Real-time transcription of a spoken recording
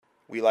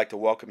We'd like to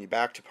welcome you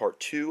back to part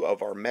 2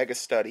 of our mega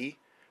study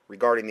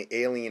regarding the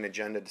alien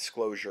agenda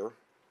disclosure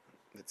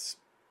that's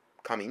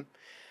coming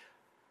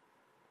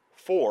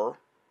for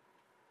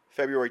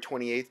February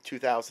 28th,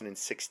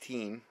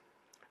 2016.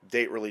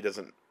 Date really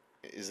isn't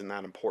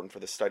that important for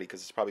the study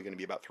because it's probably going to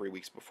be about 3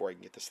 weeks before I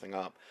can get this thing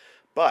up.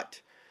 But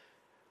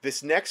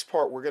this next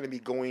part, we're going to be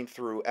going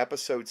through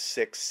episode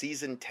 6,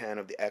 season 10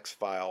 of the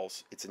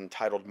X-Files. It's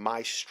entitled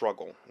My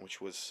Struggle,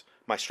 which was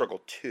My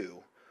Struggle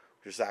 2,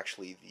 which is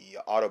actually the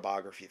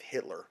autobiography of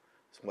Hitler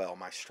as well,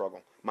 My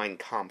Struggle, Mein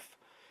Kampf.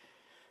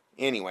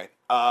 Anyway,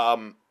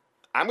 I'm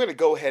going to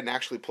go ahead and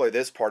actually play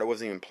this part. I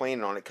wasn't even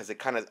planning on it because it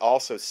kind of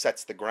also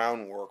sets the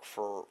groundwork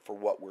for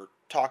what we're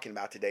talking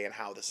about today and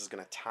how this is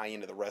going to tie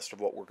into the rest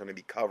of what we're going to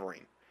be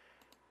covering.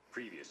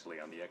 Previously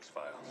on the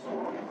X-Files.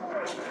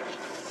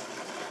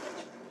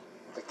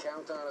 The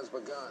countdown has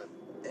begun.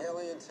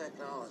 Alien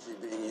technology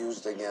being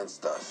used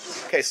against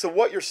us. Okay, so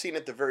what you're seeing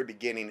at the very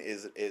beginning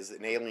is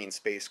an alien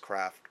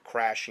spacecraft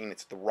crashing.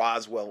 It's the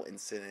Roswell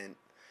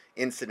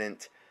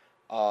incident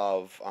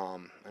of, I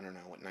don't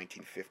know, what,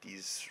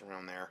 1950s,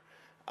 around there,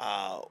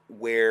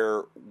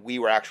 where we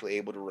were actually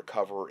able to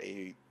recover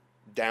a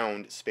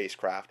downed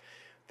spacecraft.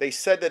 They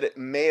said that it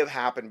may have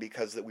happened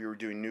because that we were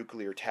doing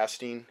nuclear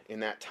testing in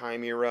that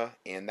time era,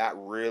 and that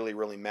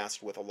really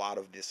messed with a lot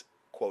of this,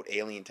 quote,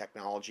 alien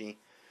technology.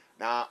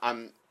 Now,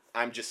 I'm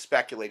just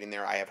speculating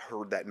there. I have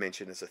heard that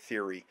mentioned as a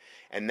theory.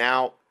 And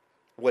now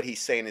what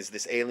he's saying is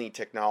this alien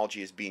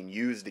technology is being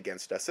used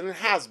against us, and it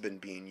has been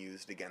being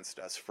used against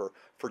us for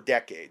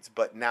decades,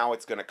 but now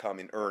it's going to come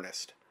in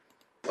earnest.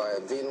 By a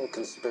venal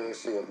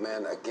conspiracy of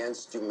men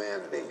against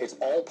humanity. It's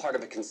all part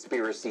of a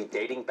conspiracy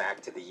dating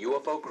back to the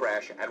UFO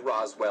crash at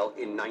Roswell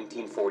in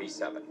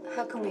 1947.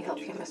 How can we help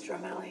you, Mr.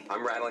 O'Malley?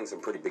 I'm rattling some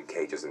pretty big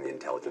cages in the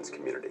intelligence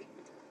community,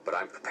 but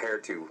I'm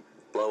prepared to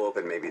blow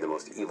open maybe the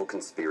most evil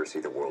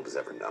conspiracy the world has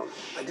ever known.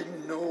 I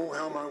didn't know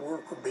how my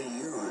work would be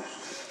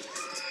used.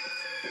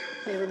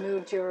 They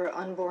removed your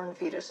unborn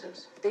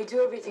fetuses. They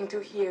do everything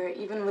to here,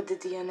 even with the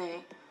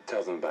DNA.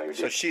 Tell them about your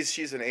So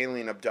she's an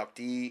alien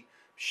abductee.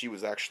 She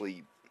was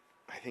actually,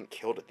 I think,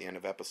 killed at the end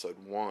of episode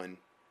 1.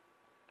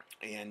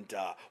 And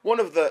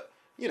one of the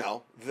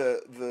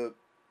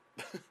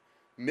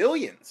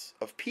millions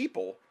of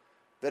people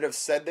that have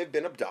said they've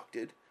been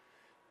abducted,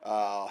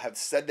 have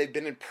said they've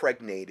been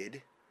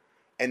impregnated,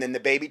 and then the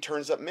baby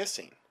turns up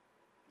missing.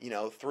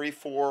 3,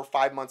 4,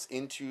 5 months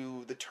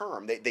into the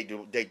term,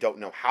 they don't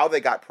know how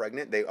they got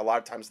pregnant. A lot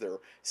of times they're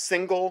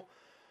single.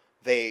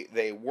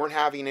 They weren't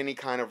having any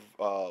kind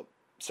of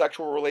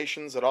sexual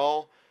relations at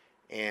all.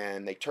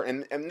 And they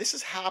turn, and this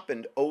has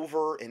happened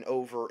over and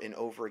over and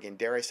over again.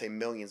 Dare I say,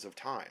 millions of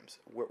times.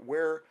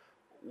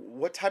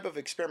 What type of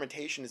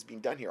experimentation is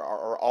being done here?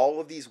 Are all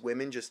of these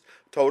women just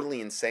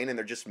totally insane, and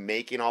they're just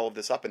making all of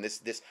this up? And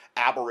this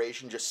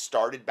aberration just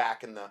started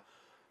back in the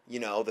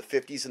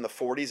 50s and the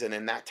 40s, and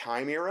in that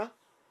time era,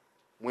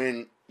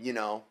 when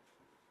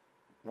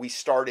we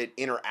started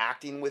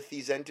interacting with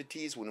these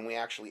entities, when we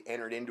actually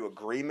entered into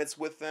agreements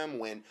with them,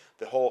 when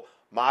the whole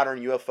modern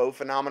UFO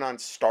phenomenon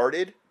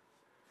started.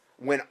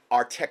 When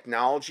our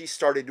technology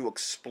started to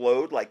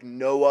explode like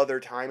no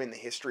other time in the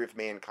history of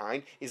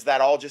mankind. Is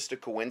that all just a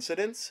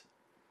coincidence?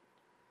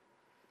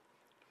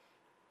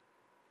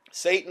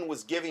 Satan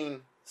was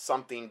giving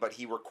something, but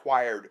he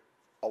required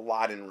a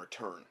lot in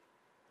return.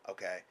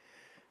 Okay?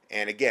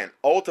 And again,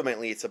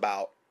 ultimately it's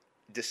about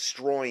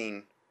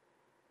destroying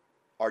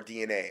our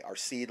DNA, our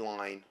seed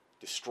line,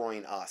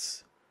 destroying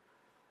us.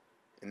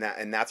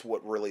 And that's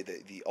what really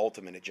the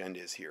ultimate agenda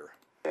is here.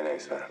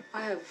 DNA, sir.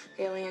 I have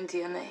alien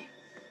DNA.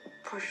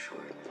 For sure.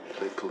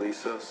 They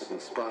police us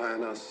and spy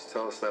on us,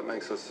 tell us that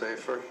makes us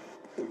safer.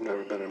 We've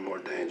never been in more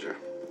danger.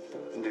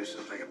 Do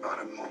something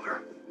about it,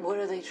 Mulder. What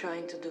are they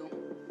trying to do?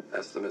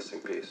 That's the missing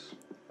piece.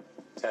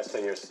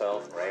 Testing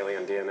yourself for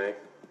alien DNA?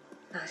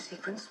 I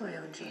sequence my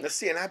own genes. Let's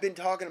see, and I've been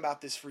talking about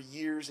this for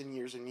years and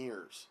years and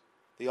years.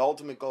 The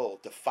ultimate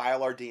goal, to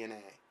file our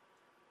DNA.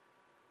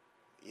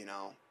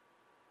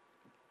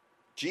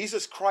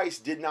 Jesus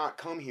Christ did not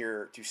come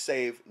here to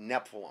save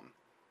Nephilim.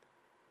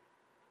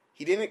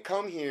 He didn't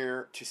come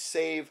here to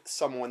save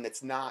someone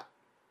that's not,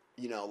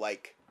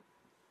 50%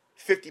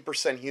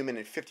 human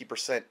and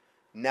 50%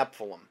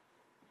 Nephilim.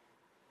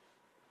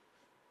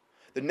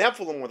 The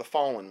Nephilim were the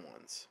fallen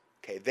ones.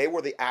 Okay, they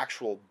were the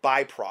actual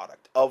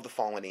byproduct of the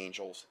fallen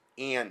angels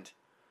and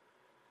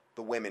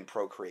the women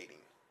procreating.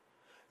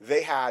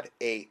 They had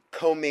a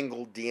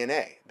commingled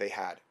DNA. They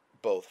had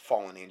both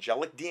fallen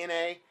angelic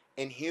DNA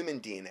and human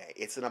DNA.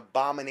 It's an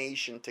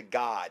abomination to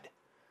God,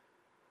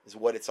 is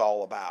what it's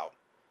all about.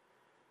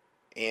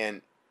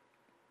 And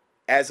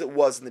as it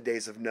was in the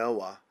days of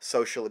Noah,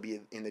 so shall it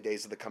be in the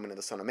days of the coming of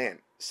the Son of Man.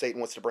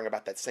 Satan wants to bring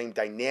about that same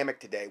dynamic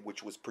today,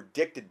 which was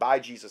predicted by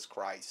Jesus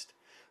Christ.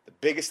 The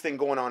biggest thing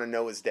going on in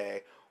Noah's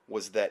day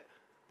was that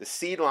the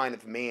seed line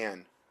of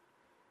man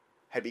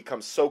had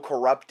become so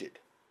corrupted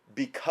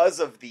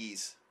because of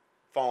these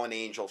fallen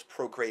angels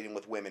procreating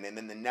with women, and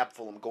then the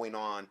Nephilim going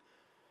on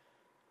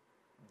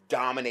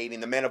dominating.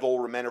 The men of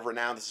old were men of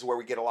renown. This is where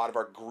we get a lot of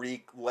our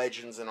Greek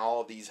legends and all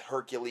of these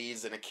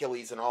Hercules and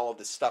Achilles and all of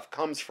this stuff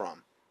comes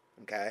from.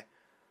 Okay?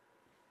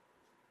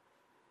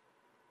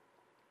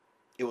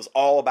 It was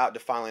all about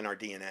defiling our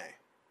DNA.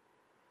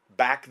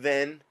 Back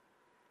then,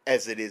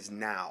 as it is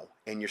now.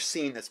 And you're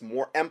seeing this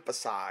more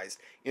emphasized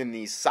in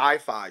these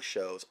sci-fi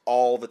shows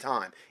all the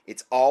time.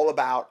 It's all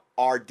about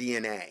our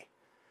DNA.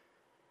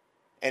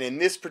 And in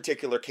this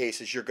particular case,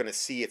 as you're going to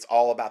see, it's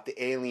all about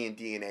the alien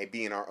DNA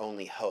being our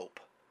only hope.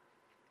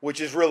 Which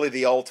is really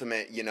the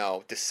ultimate,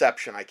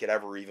 deception I could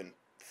ever even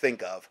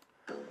think of.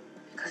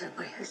 Because of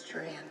my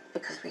history and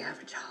because we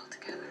have a child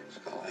together.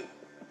 Scully,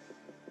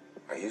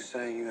 are you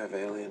saying you have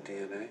alien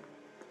DNA?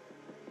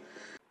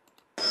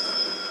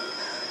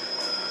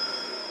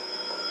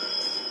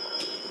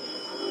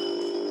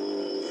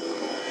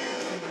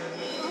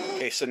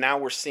 Okay, so now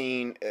we're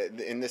seeing,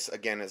 and this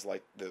again is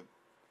like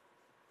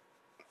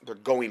they're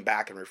going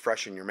back and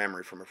refreshing your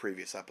memory from a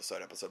previous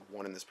episode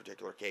 1 in this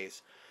particular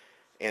case.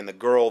 And the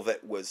girl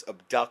that was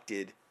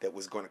abducted, that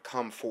was going to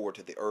come forward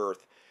to the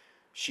Earth,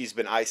 she's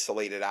been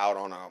isolated out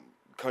on a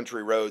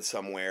country road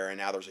somewhere, and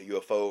now there's a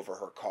UFO over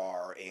her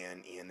car,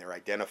 and they're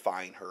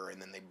identifying her,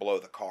 and then they blow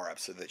the car up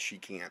so that she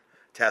can't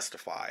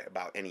testify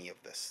about any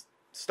of this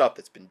stuff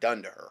that's been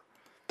done to her.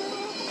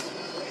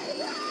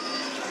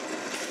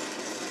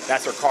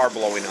 That's her car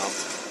blowing up.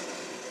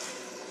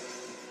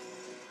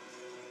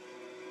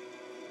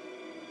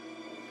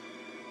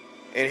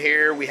 And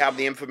here we have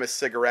the infamous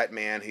Cigarette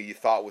Man, who you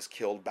thought was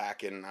killed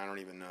back in, I don't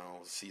even know,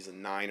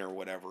 season 9 or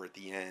whatever at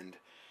the end.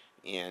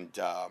 And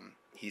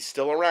he's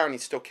still around,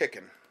 he's still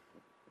kicking.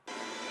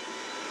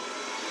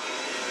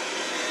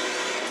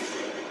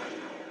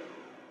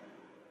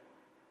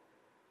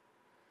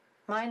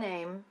 My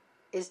name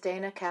is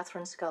Dana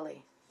Catherine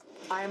Scully.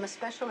 I am a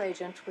special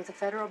agent with the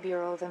Federal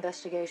Bureau of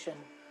Investigation,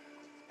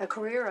 a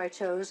career I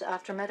chose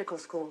after medical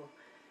school,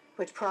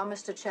 which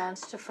promised a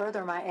chance to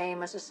further my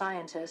aim as a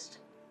scientist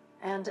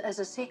and as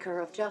a seeker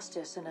of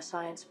justice in a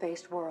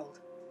science-based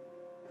world.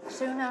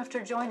 Soon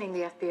after joining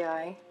the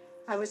FBI,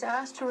 I was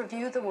asked to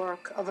review the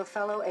work of a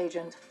fellow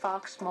agent,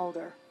 Fox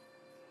Mulder,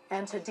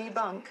 and to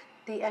debunk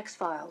the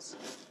X-Files,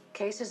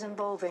 cases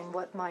involving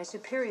what my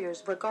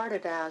superiors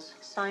regarded as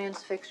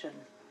science fiction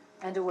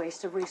and a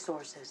waste of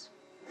resources.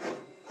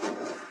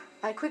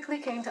 I quickly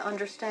came to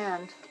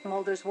understand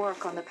Mulder's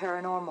work on the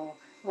paranormal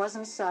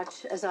wasn't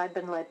such as I'd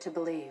been led to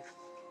believe,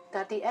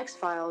 that the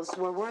X-Files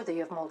were worthy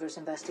of Mulder's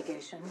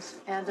investigations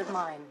and of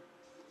mine,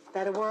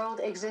 that a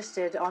world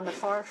existed on the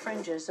far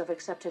fringes of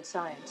accepted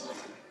science,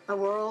 a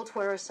world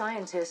where a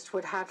scientist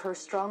would have her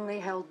strongly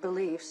held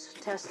beliefs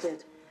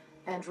tested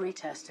and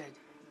retested.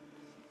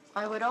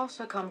 I would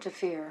also come to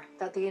fear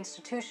that the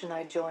institution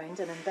I joined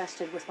and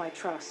invested with my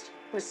trust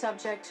was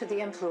subject to the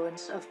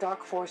influence of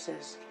dark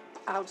forces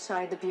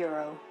outside the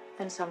Bureau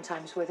and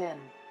sometimes within.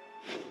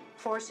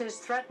 Forces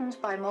threatened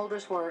by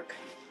Mulder's work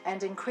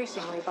and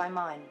increasingly by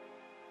mine.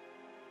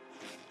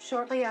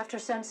 Shortly after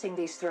sensing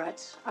these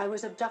threats, I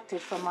was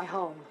abducted from my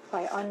home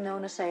by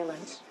unknown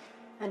assailants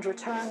and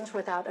returned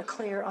without a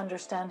clear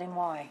understanding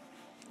why.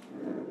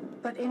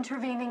 But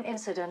intervening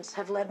incidents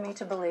have led me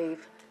to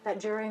believe that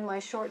during my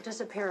short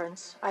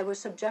disappearance, I was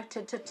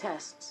subjected to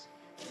tests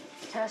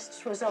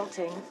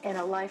resulting in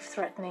a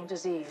life-threatening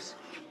disease.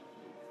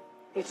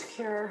 Its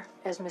cure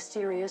as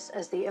mysterious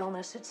as the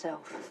illness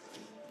itself.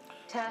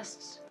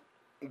 Tests.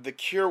 The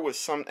cure was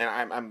some, and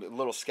I'm a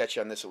little sketchy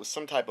on this, it was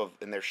some type of,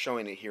 and they're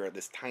showing it here,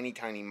 this tiny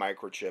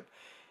microchip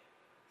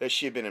that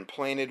she had been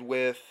implanted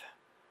with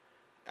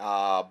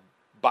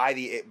by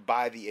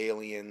the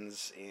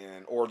aliens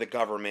or the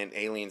government,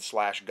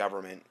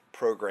 alien/government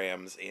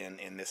programs,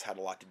 and this had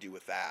a lot to do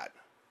with that.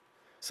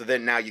 So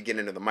then now you get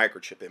into the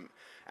microchip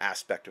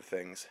aspect of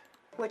things.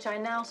 Which I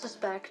now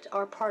suspect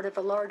are part of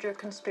a larger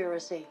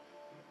conspiracy.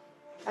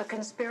 A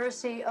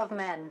conspiracy of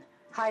men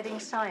hiding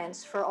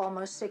science for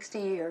almost 60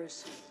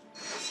 years.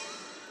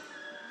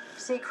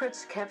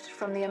 Secrets kept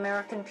from the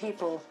American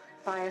people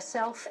by a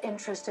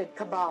self-interested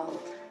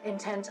cabal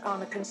intent on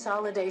the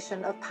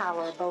consolidation of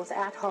power both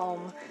at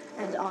home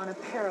and on a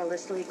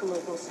perilously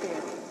global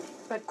scale.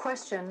 But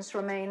questions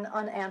remain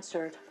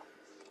unanswered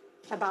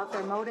about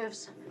their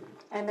motives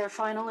and their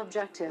final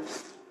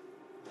objectives.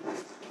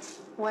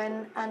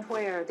 When and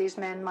where these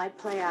men might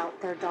play out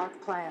their dark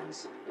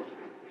plans.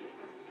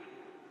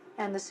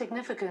 And the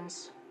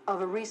significance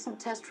of a recent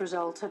test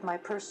result of my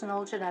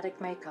personal genetic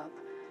makeup,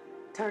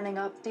 turning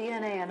up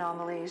DNA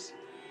anomalies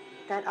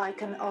that I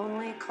can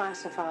only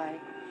classify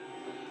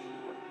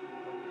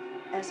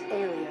as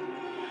alien.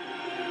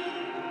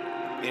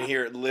 And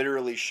here it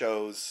literally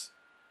shows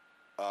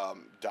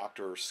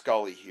Dr.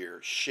 Scully here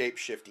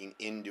shape-shifting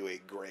into a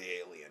gray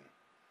alien.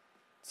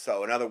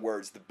 So in other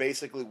words,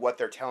 basically what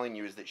they're telling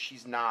you is that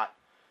she's not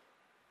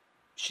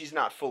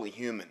fully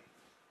human,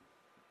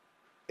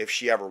 if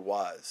she ever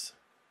was.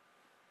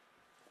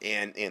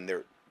 And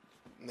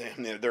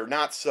they're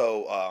not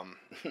so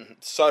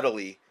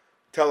subtly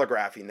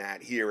telegraphing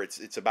that here.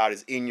 It's about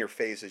as in your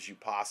face as you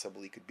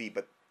possibly could be.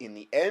 But in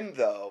the end,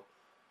 though,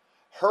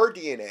 her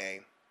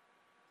DNA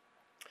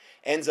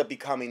ends up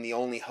becoming the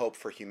only hope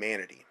for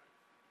humanity.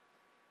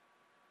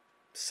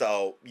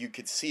 So you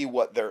could see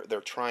what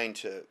they're trying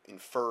to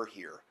infer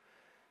here.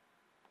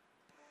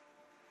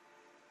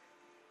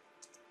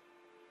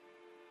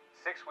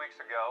 6 weeks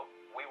ago,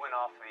 we went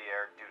off the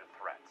air due to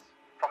threats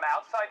from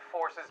outside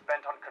forces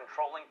bent on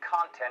controlling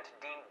content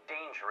deemed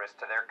dangerous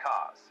to their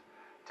cause.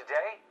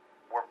 Today,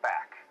 we're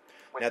back.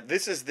 Now,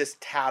 this is this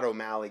Tad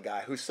O'Malley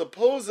guy who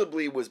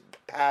supposedly was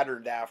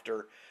patterned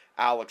after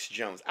Alex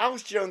Jones.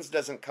 Alex Jones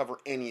doesn't cover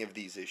any of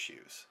these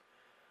issues.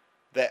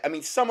 I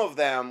mean, some of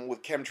them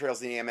with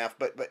chemtrails and EMF,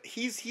 but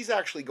he's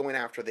actually going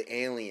after the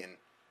alien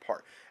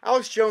part.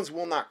 Alex Jones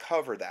will not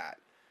cover that.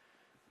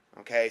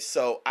 Okay,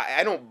 so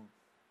I don't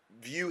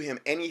view him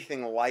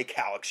anything like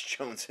Alex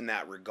Jones in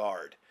that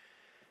regard.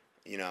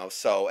 You know,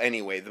 so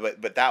anyway,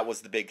 but that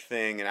was the big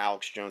thing, and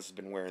Alex Jones has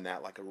been wearing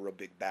that like a real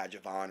big badge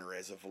of honor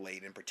as of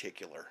late in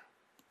particular.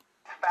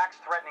 Facts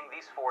threatening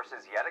these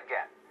forces yet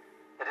again.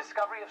 The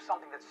discovery of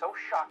something that's so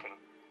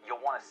shocking, you'll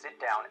want to sit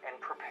down and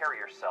prepare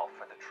yourself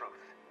for the truth.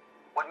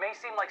 What may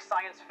seem like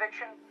science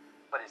fiction,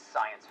 but is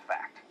science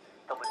fact.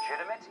 The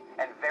legitimate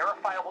and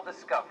verifiable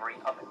discovery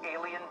of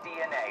alien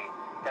DNA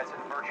that's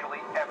in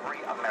virtually every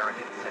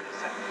American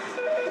citizen.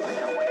 I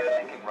know what you're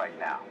thinking right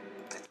now.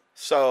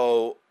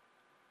 So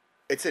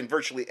it's in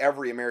virtually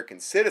every American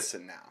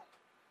citizen now,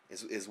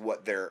 is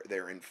what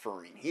they're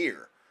inferring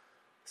here.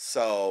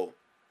 So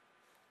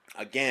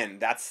again,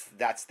 that's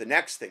the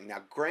next thing.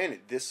 Now,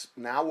 granted,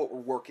 now what we're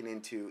working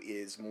into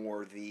is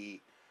more the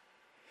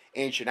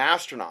ancient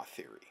astronaut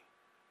theory,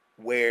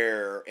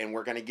 and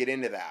we're going to get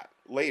into that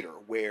later,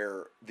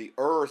 where the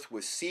Earth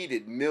was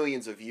seeded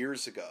millions of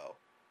years ago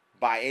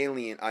by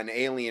an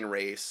alien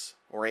race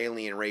or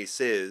alien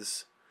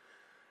races,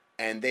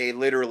 and they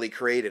literally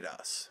created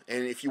us.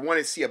 And if you want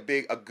to see a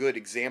good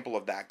example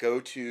of that, go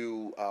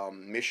to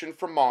Mission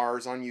from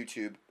Mars on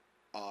YouTube,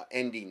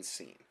 ending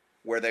scene,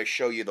 where they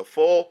show you the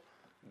full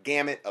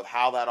gamut of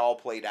how that all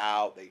played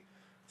out. They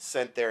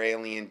sent their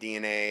alien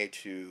DNA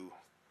to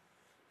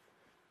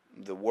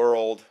the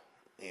world,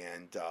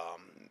 and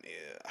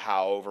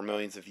how over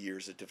millions of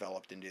years it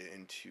developed into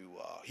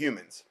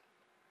humans.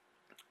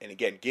 And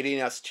again,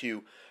 getting us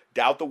to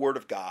doubt the Word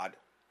of God,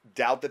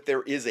 doubt that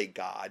there is a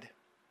God.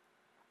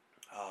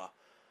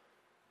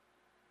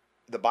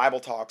 The Bible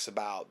talks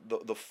about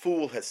the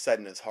fool has said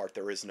in his heart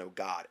there is no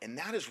God. And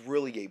that is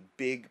really a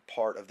big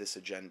part of this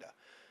agenda.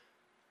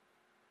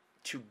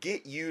 To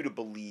get you to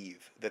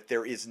believe that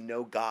there is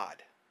no God,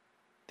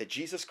 that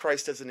Jesus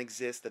Christ doesn't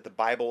exist, that the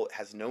Bible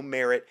has no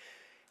merit.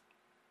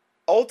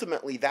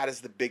 Ultimately, that is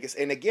the biggest.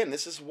 And again,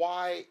 this is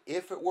why,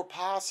 if it were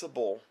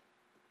possible,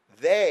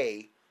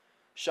 they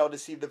shall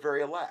deceive the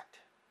very elect.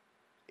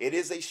 It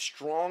is a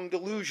strong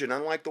delusion,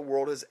 unlike the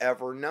world has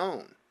ever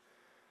known.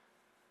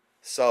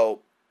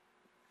 So,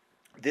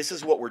 this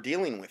is what we're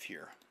dealing with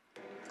here.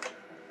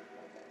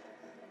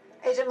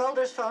 Agent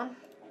Mulder's phone.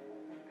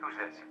 Who's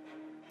this?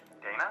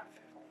 Dana?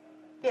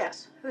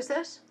 Yes. Who's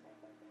this?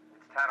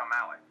 It's Tad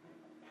O'Malley.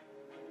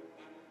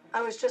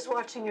 I was just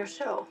watching your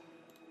show.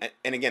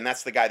 And again,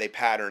 that's the guy they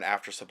patterned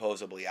after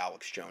supposedly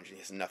Alex Jones. He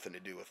has nothing to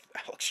do with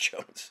Alex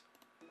Jones.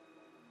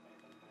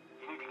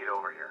 You need to get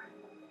over here.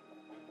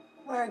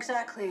 Where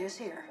exactly is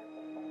here?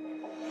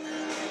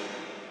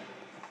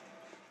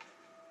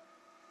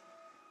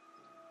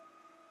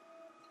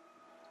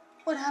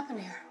 What happened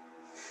here?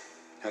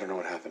 I don't know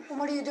what happened. And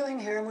what are you doing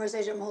here, and where's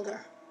Agent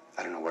Mulder?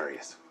 I don't know where he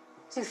is.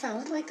 So you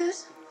found it like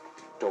this?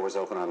 Door was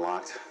open,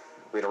 unlocked.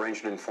 We had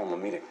arranged an informal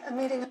meeting. A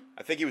meeting?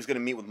 I think he was going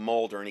to meet with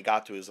Mulder, and he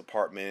got to his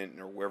apartment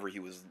or wherever he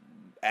was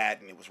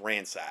at, and it was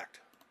ransacked.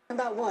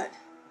 About what?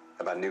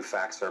 About new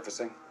facts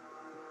surfacing?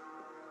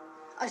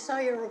 I saw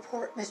your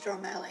report, Mr.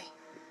 O'Malley,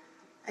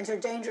 and your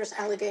dangerous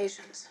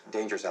allegations.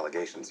 Dangerous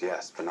allegations,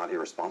 yes, but not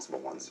irresponsible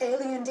ones.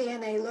 Alien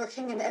DNA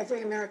lurking in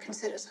every American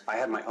citizen. I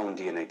had my own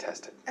DNA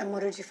tested. And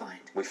what did you find?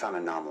 We found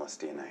anomalous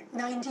DNA.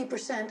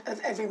 90% of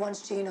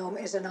everyone's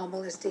genome is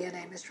anomalous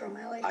DNA, Mr.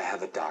 O'Malley. I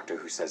have a doctor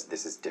who says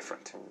this is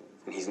different,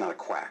 and he's not a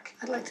quack.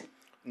 I'd like to...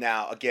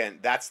 Now, again,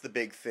 that's the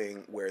big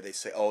thing where they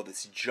say, oh,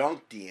 this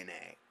junk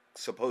DNA,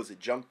 supposed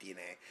junk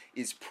DNA,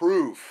 is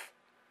proof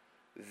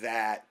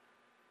that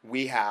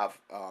we have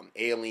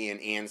alien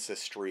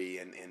ancestry,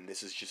 and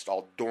this is just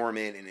all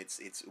dormant, and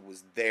it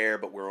was there,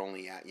 but we're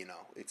only at,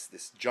 it's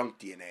this junk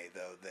DNA,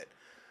 though, that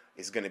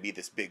is going to be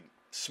this big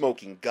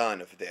smoking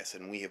gun of this,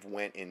 and we have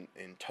went and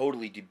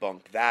totally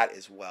debunked that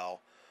as well.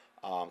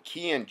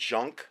 Key in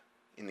junk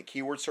in the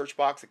keyword search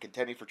box at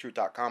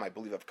contendingfortruth.com. I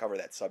believe I've covered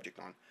that subject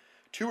on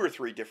 2 or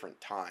 3 different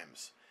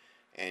times,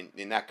 and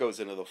that goes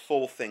into the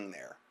full thing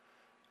there.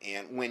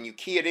 And when you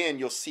key it in,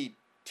 you'll see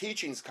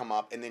teachings come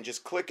up, and then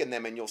just click in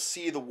them and you'll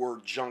see the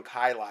word junk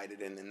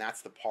highlighted, and then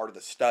that's the part of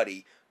the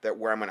study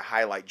where I'm going to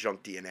highlight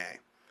junk DNA.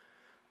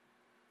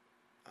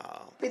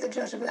 Be the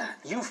judge of that.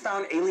 You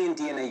found alien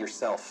DNA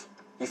yourself.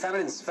 You found it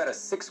in Sveta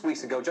 6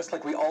 weeks ago, just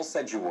like we all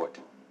said you would.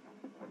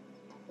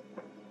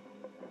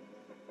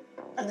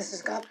 And this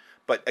is God.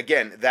 But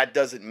again, that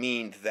doesn't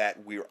mean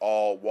that we're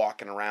all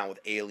walking around with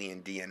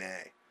alien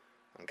DNA.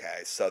 Okay,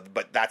 so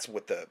but that's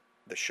what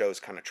the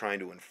show's kind of trying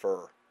to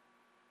infer.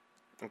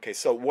 Okay,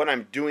 so what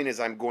I'm doing is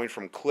I'm going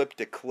from clip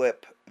to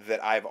clip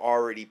that I've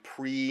already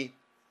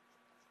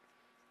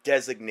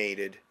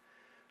pre-designated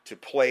to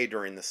play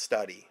during the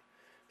study.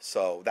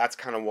 So that's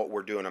kind of what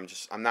we're doing.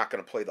 I'm not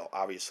going to play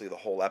obviously the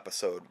whole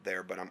episode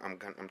there, but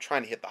I'm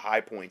trying to hit the high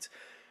points,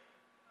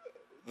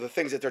 the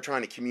things that they're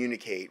trying to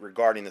communicate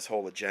regarding this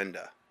whole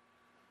agenda.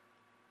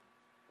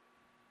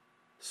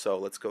 So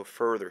let's go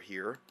further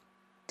here.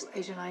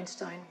 Agent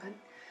Einstein, but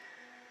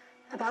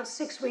about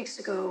 6 weeks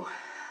ago,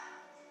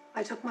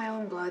 I took my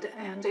own blood,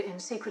 and in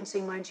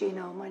sequencing my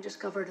genome, I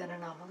discovered an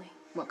anomaly.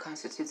 What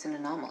constitutes an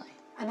anomaly?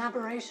 An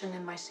aberration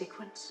in my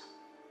sequence.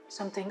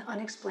 Something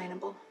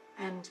unexplainable,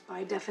 and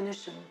by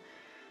definition,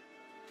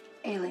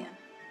 alien.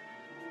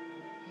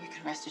 You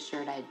can rest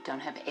assured I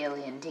don't have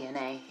alien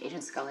DNA,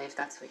 Agent Scully, if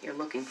that's what you're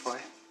looking for.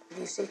 Have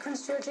you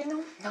sequenced your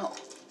genome? No.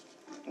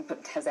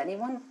 But has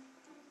anyone?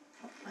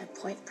 My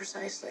point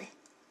precisely.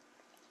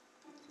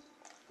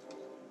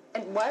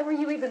 And why were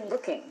you even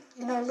looking?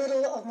 You know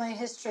little of my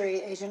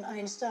history, Agent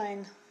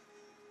Einstein.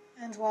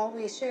 And while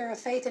we share a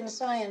faith in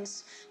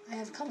science, I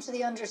have come to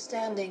the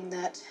understanding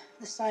that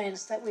the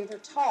science that we were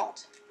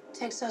taught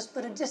takes us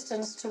but a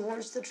distance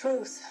towards the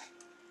truth.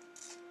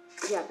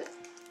 Yeah, but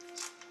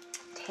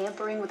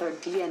tampering with our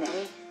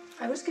DNA?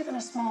 I was given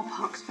a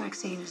smallpox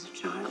vaccine as a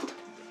child.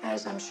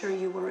 As I'm sure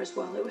you were as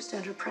well. It was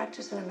standard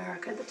practice in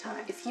America at the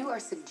time. If you are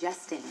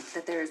suggesting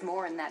that there is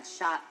more in that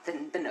shot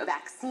than a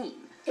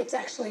vaccine... It's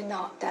actually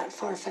not that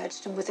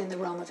far-fetched and within the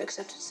realm of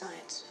accepted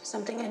science.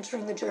 Something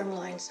entering the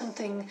germline,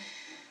 something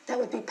that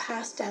would be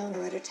passed down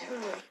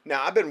hereditarily.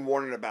 Now, I've been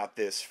warning about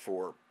this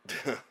for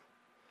a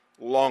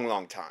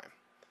long time.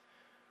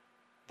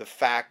 The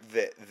fact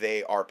that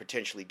they are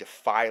potentially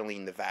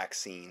defiling the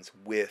vaccines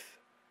with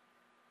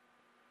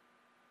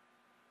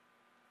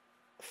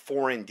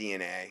foreign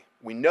DNA.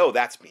 We know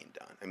that's being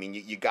done. I mean,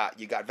 you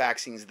got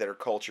vaccines that are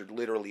cultured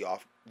literally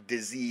off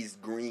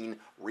diseased green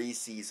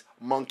Reese's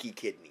monkey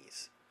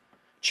kidneys,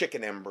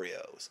 chicken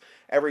embryos,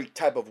 every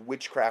type of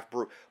witchcraft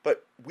brew.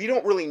 But we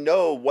don't really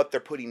know what they're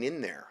putting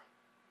in there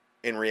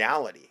in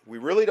reality. We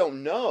really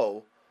don't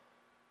know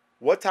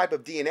what type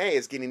of DNA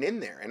is getting in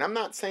there. And I'm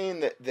not saying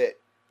that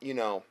you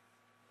know,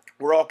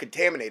 we're all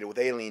contaminated with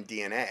alien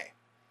DNA.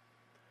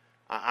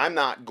 I'm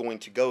not going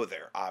to go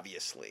there,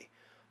 obviously.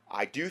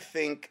 I do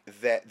think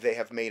that they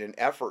have made an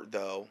effort,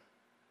 though,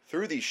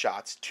 through these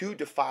shots to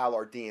defile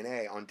our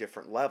DNA on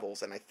different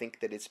levels, and I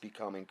think that it's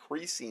become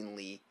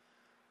increasingly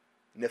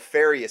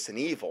nefarious and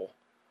evil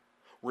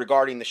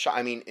regarding the shot.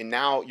 I mean, and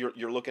now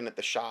you're looking at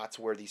the shots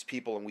where these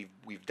people, and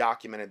we've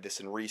documented this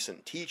in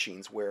recent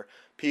teachings, where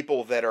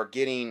people that are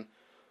getting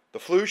the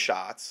flu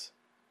shots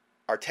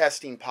are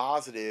testing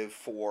positive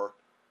for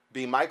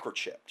being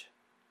microchipped.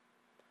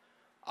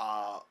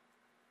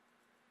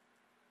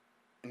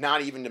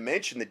 Not even to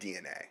mention the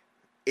DNA.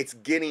 It's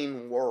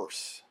getting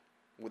worse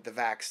with the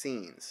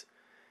vaccines.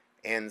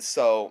 And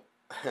so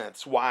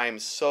that's why I'm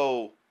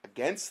so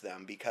against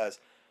them, because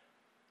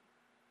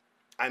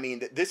I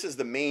mean, this is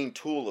the main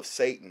tool of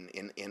Satan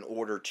in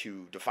order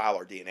to defile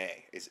our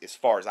DNA, as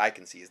far as I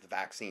can see, is the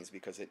vaccines,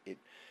 because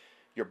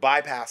you're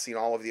bypassing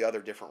all of the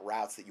other different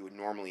routes that you would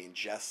normally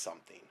ingest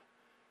something.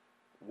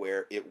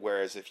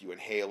 Whereas if you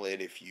inhale it,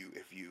 if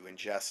you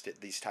ingest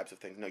it, these types of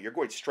things, no, you're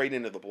going straight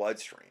into the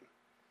bloodstream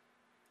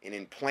and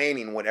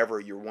implanting whatever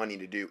you're wanting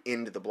to do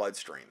into the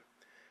bloodstream.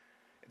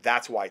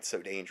 That's why it's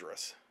so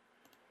dangerous.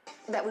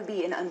 That would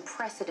be an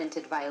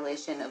unprecedented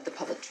violation of the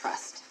public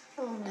trust.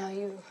 Oh, now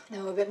you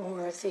know a bit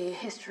more of the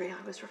history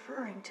I was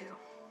referring to.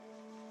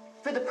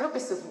 For the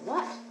purpose of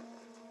what?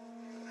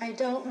 I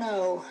don't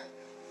know,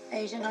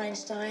 Agent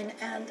Einstein,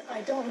 and I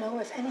don't know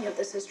if any of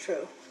this is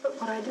true. But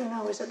what I do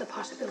know is that the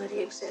possibility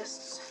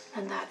exists,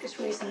 and that is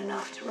reason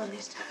enough to run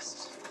these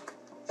tests.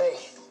 Hey,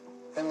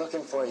 been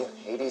looking for you.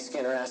 A.D.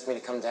 Skinner asked me to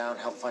come down,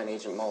 help find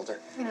Agent Mulder.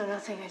 You know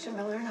nothing, Agent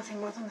Miller, nothing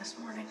more than this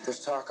morning. There's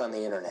talk on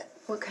the internet.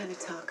 What kind of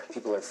talk?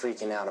 People are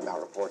freaking out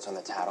about reports on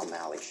the Tad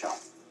O'Malley show.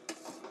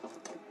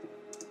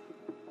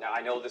 Now,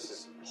 I know this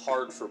is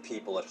hard for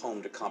people at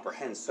home to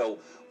comprehend, so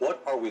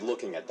what are we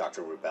looking at,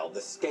 Dr. Rubel?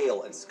 The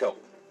scale and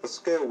scope. A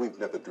scale we've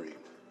never dreamed.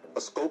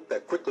 A scope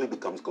that quickly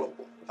becomes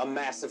global. A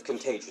massive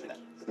contagion, then.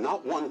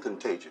 Not one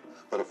contagion,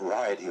 but a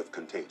variety of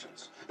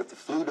contagions. If the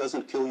flu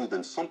doesn't kill you,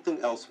 then something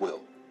else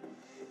will.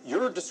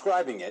 You're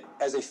describing it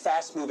as a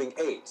fast-moving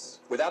AIDS,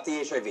 without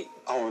the HIV.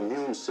 Our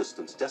immune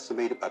system's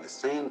decimated by the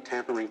same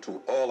tampering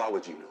to all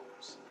our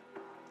genomes.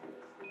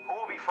 Who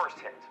will be first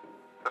hit?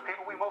 The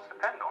people we most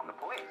depend on, the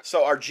police.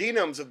 So our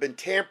genomes have been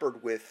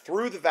tampered with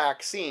through the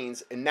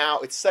vaccines, and now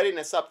it's setting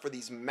us up for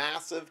these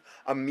massive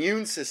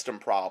immune system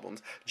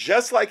problems,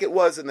 just like it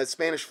was in the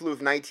Spanish flu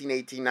of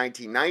 1918,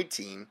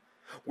 1919,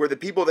 where the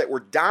people that were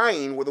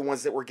dying were the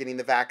ones that were getting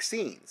the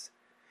vaccines.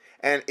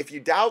 And if you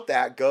doubt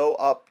that, go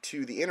up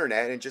to the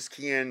internet and just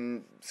key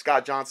in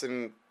Scott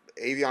Johnson,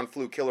 avian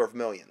flu killer of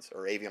millions,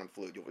 or avian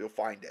flu, you'll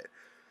find it.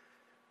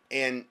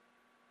 And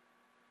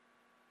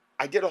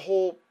I did a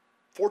whole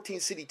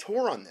 14-city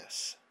tour on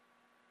this.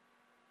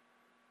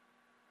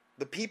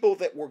 the people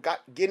that were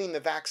getting the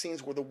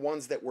vaccines were the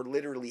ones that were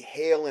literally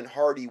hale and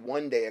hearty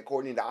one day,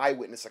 according to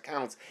eyewitness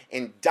accounts,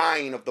 and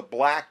dying of the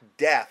Black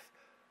Death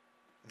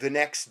the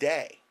next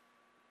day.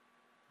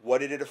 What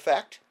did it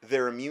affect?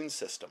 Their immune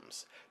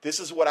systems. This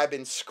is what I've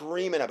been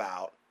screaming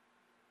about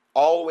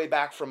all the way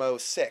back from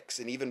 2006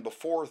 and even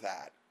before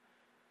that.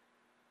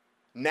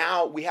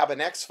 Now we have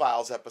an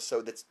X-Files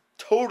episode that's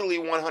totally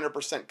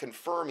 100%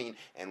 confirming,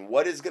 and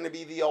what is going to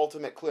be the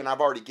ultimate clue, and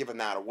I've already given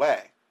that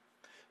away.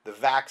 The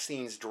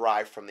vaccines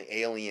derived from the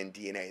alien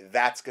DNA.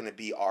 That's going to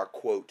be our,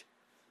 quote,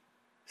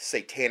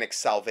 satanic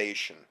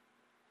salvation.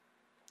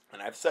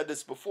 And I've said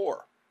this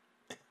before.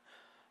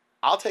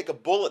 I'll take a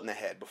bullet in the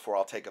head before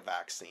I'll take a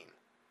vaccine.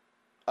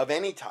 Of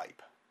any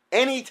type.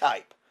 Any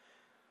type.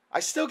 I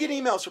still get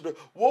emails from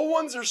people, what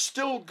ones are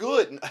still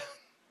good?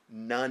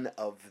 None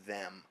of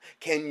them.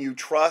 Can you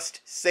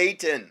trust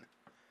Satan?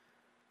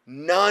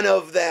 None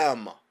of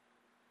them.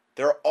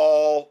 They're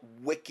all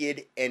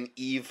wicked and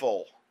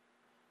evil.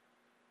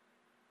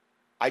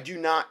 I do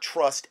not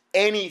trust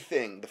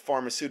anything the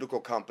pharmaceutical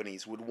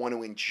companies would want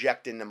to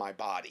inject into my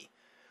body.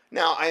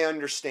 Now, I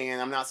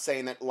understand. I'm not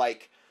saying that,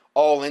 like,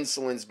 all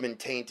insulin's been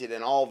tainted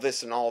and all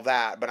this and all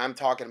that, but I'm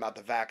talking about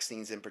the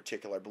vaccines in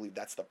particular. I believe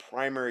that's the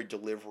primary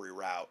delivery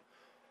route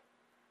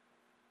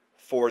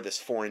for this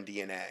foreign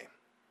DNA,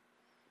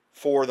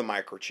 for the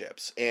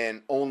microchips,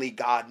 and only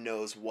God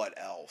knows what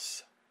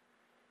else.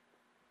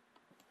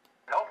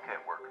 Healthcare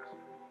workers,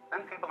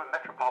 then people in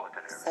metropolitan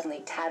areas.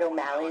 Suddenly, Tad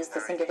O'Malley is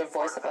the singular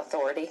voice of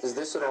authority. Is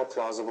this at all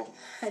plausible?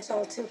 It's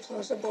all too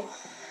plausible,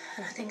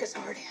 and I think it's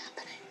already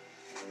happening.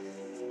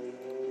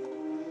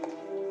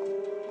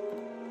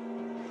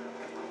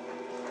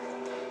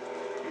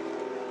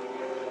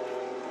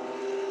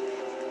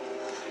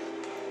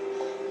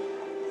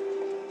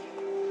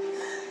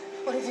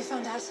 What have you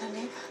found out,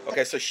 Sandeep?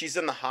 Okay, so she's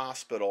in the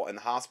hospital, and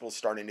the hospital's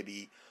starting to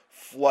be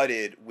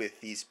flooded with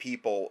these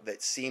people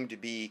that seem to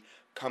be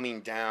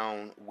coming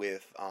down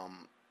with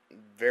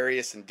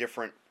various and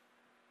different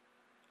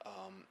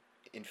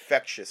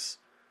infectious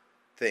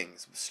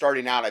things.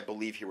 Starting out, I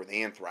believe, here with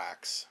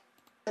anthrax.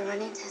 They're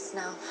running tests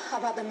now. How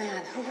about the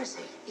man? Who is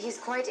he? He's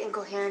quite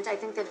incoherent. I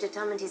think they've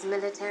determined he's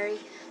military.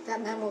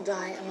 That man will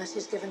die unless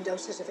he's given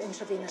doses of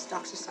intravenous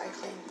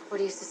doxycycline. What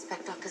do you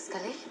suspect, Dr.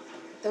 Scully?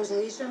 Those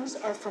lesions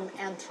are from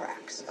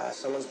anthrax.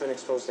 Someone's been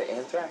exposed to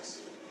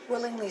anthrax?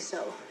 Willingly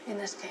so, in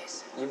this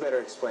case. You better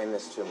explain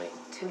this to me.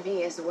 To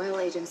me as well,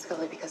 Agent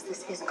Scully, because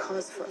this is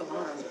cause for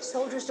alarm.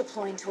 Soldiers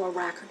deploying to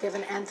Iraq are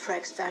given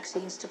anthrax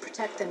vaccines to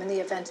protect them in the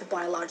event of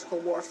biological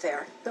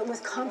warfare. But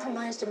with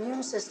compromised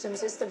immune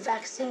systems, it's the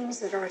vaccines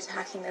that are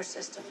attacking their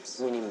systems.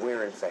 Meaning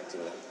we're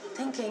infecting them.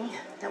 Thinking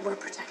that we're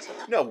protecting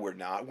them. No, we're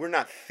not. We're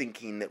not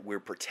thinking that we're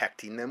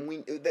protecting them.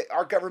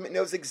 Our government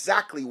knows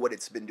exactly what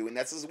it's been doing.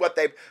 This is what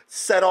they've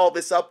set all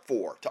this up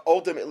for, to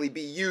ultimately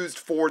be used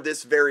for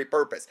this very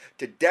purpose,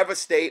 to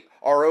devastate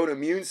our own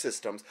immune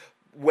systems.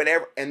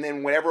 Whenever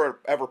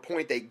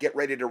point they get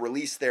ready to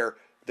release their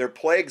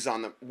plagues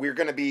on them,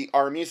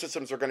 our immune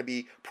systems are going to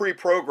be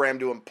pre-programmed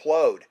to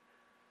implode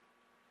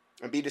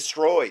and be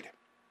destroyed.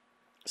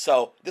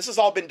 So this has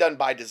all been done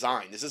by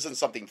design. This isn't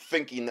something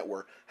thinking that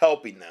we're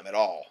helping them at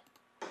all.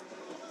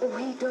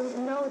 We don't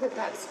know that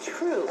that's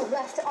true. The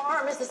left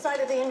arm is the site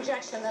of the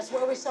injection. That's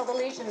where we saw the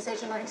lesions,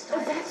 Agent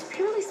Einstein. That's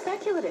purely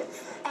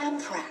speculative.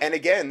 Anthrax. And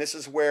again, this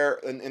is where,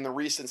 in the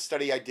recent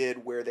study I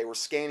did, where they were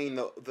scanning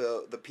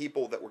the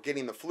people that were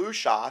getting the flu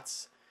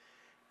shots,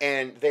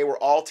 and they were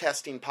all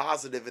testing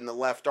positive in the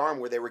left arm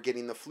where they were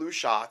getting the flu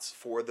shots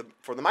for the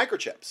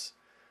microchips.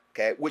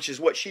 Okay, which is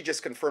what she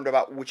just confirmed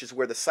about, which is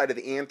where the site of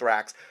the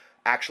anthrax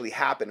actually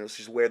happened, which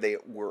is where they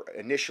were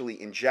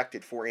initially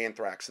injected for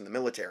anthrax in the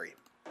military.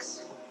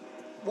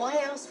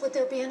 Why else would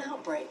there be an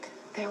outbreak?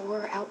 There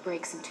were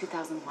outbreaks in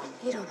 2001.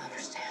 You don't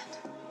understand.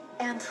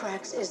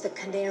 Anthrax is the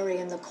canary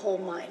in the coal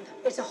mine.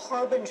 It's a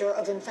harbinger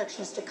of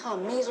infections to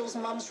come. Measles,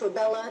 mumps,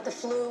 rubella, the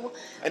flu.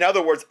 In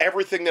other words,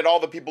 everything that all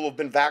the people have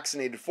been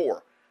vaccinated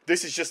for.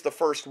 This is just the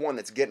first one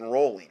that's getting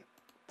rolling.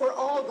 We're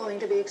all going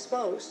to be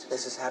exposed.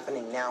 This is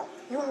happening now?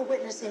 You are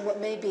witnessing what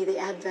may be the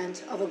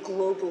advent of a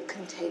global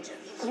contagion.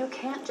 You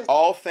can't just...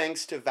 All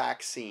thanks to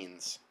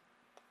vaccines.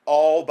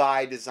 All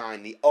by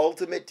design. The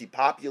ultimate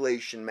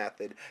depopulation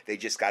method. They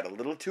just got a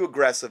little too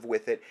aggressive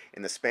with it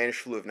in the Spanish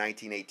flu of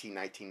 1918,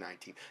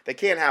 1919. They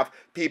can't have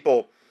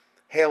people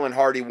hale and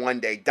hearty one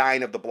day,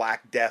 dying of the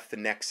Black Death the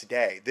next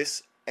day.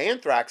 This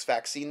anthrax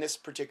vaccine, this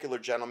particular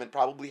gentleman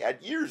probably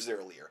had years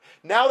earlier.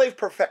 Now they've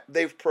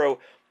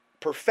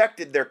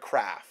perfected their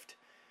craft,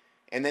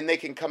 and then they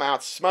can come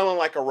out smelling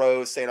like a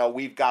rose, saying, "Oh,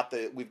 we've got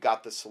the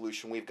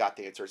solution, we've got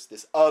the answer. It's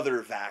this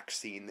other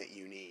vaccine that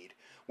you need,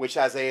 which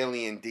has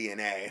alien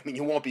DNA. I mean,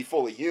 you won't be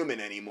fully human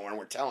anymore, and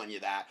we're telling you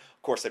that.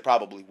 Of course, they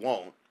probably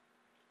won't.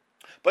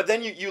 But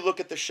then you look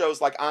at the shows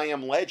like I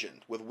Am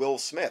Legend with Will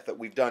Smith, that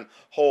we've done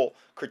whole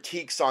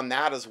critiques on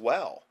that as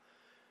well.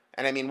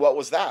 And I mean, what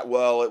was that?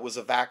 Well, it was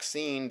a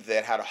vaccine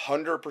that had a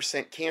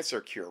 100%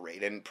 cancer cure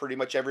rate, and pretty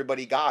much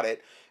everybody got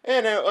it.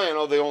 And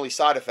the only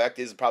side effect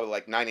is probably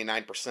like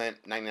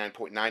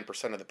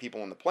 99.9% of the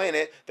people on the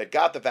planet that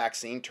got the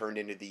vaccine turned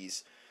into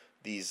these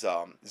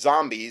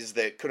zombies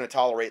that couldn't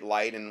tolerate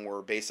light and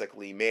were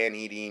basically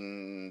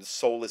man-eating,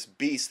 soulless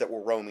beasts that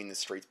were roaming the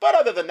streets. But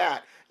other than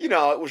that,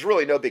 it was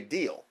really no big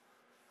deal.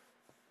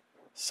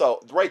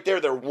 So right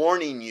there, they're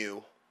warning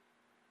you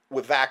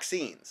with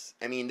vaccines.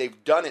 I mean,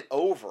 they've done it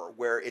over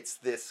where it's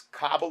this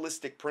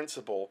Kabbalistic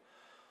principle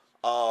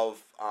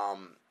of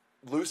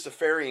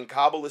Luciferian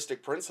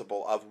Kabbalistic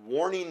principle of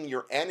warning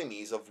your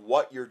enemies of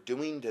what you're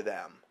doing to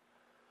them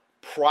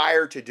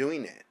prior to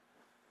doing it.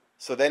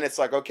 So then it's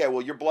like, okay,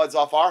 well, your blood's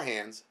off our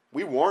hands.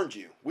 We warned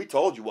you. We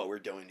told you what we're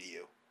doing to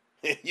you.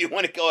 If you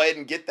want to go ahead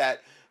and get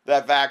that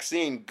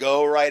vaccine,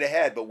 go right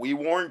ahead. But we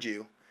warned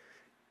you.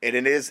 And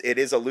it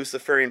is a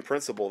Luciferian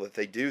principle that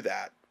they do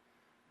that.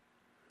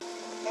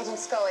 Agent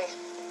Scully.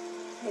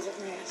 Agent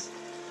Reyes.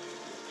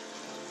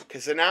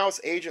 Because so now it's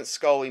Agent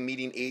Scully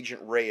meeting Agent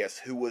Reyes,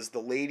 who was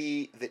the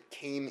lady that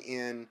came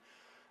in,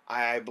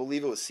 I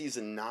believe it was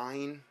season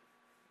 9,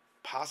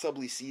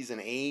 possibly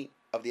season 8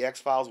 of the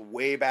X-Files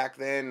way back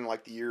then,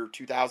 like the year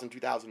 2000,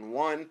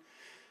 2001.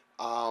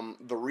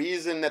 The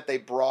reason that they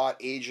brought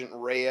Agent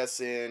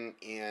Reyes in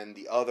and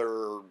the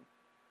other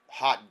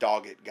hot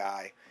dog it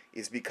guy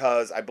is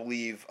because I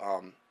believe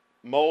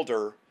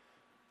Mulder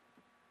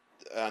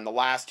in the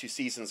last 2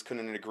 seasons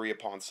couldn't agree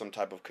upon some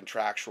type of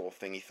contractual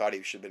thing. He thought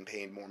he should have been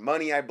paying more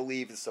money, I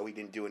believe, and so he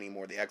didn't do any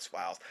more of the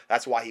X-Files.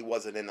 That's why he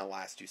wasn't in the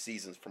last 2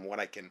 seasons, from what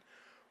I can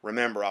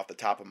remember off the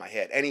top of my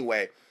head.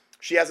 Anyway,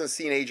 she hasn't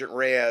seen Agent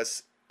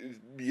Reyes,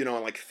 in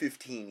like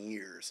 15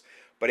 years.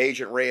 But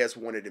Agent Reyes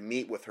wanted to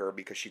meet with her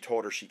because she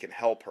told her she can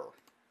help her.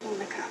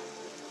 Monica,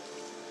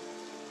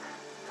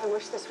 I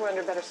wish this were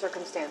under better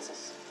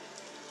circumstances.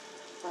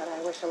 But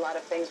I wish a lot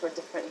of things were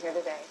different here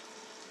today.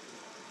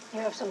 You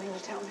have something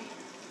to tell me.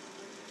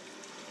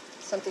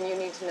 Something you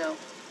need to know.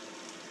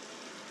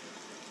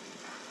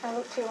 I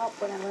looked you up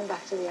when I went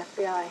back to the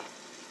FBI.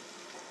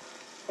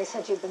 They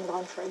said you'd been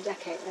gone for a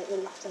decade, that you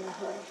left in a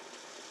hurry.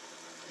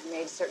 I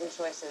made certain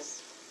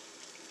choices.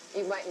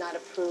 You might not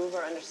approve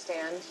or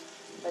understand,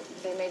 but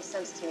they made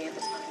sense to me at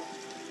the time.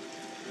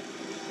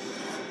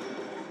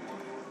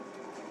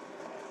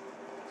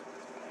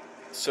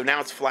 So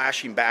now it's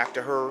flashing back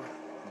to her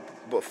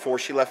before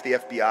she left the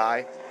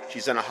FBI.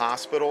 She's in a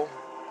hospital.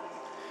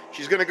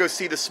 She's going to go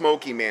see the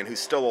Smoky Man, who's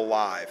still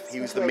alive. He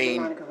was the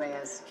main...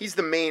 He's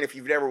the main, if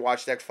you've never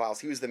watched X-Files,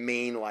 he was the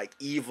main,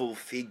 evil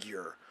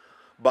figure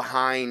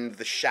behind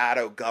the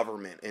shadow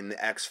government in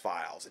the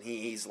X-Files. And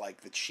he's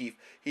like the chief.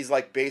 He's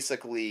like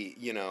basically,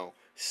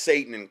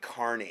 Satan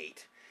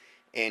incarnate.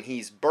 And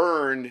he's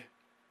burned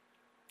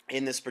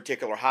in this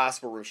particular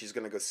hospital room she's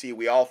going to go see.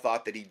 We all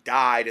thought that he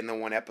died in the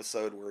one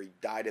episode where he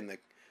died in the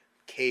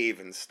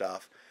cave and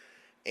stuff.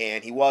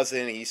 And he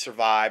wasn't. He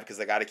survived because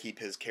they got to keep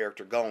his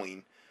character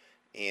going.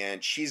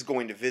 And she's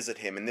going to visit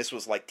him. And this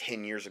was like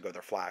 10 years ago.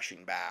 They're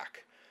flashing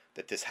back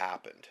that this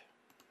happened.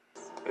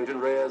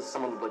 Agent Reyes,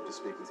 someone would like to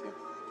speak with you.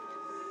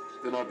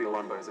 Do not be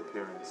alarmed by his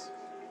appearance.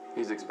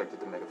 He's expected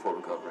to make a full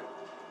recovery.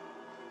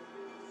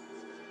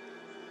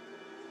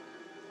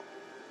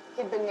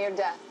 He'd been near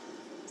death.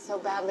 So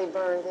badly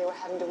burned, they were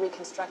having to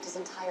reconstruct his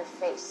entire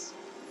face.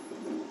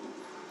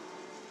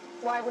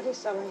 Why would he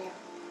summon you?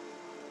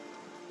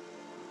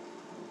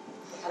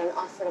 He had an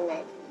offer to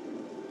make.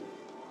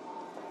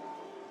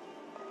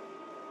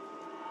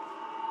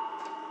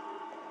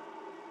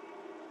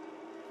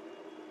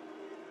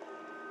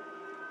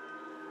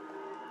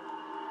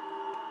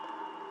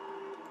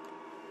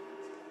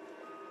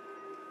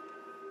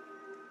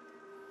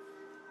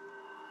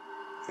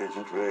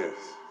 Agent Reyes,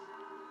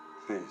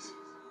 please,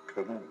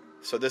 come in.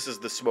 So this is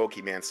the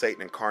Smoky Man,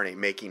 Satan incarnate,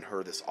 making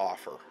her this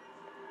offer.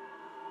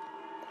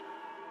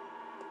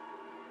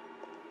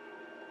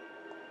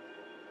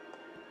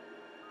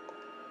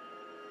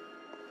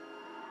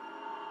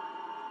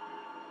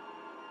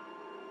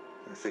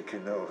 I think you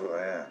know who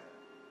I am.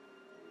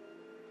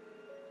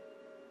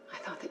 I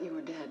thought that you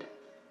were dead.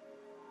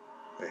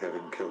 They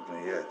haven't killed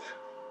me yet,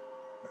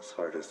 as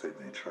hard as they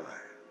may try.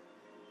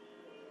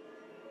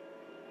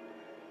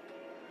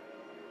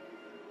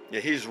 Yeah,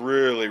 he's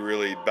really,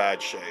 really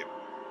bad shape.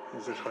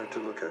 Is it hard to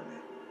look at me?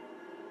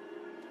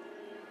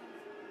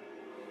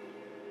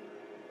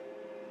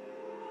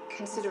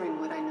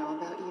 Considering what I know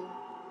about you,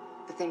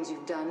 the things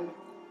you've done,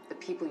 the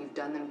people you've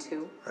done them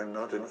to. I'm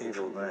not an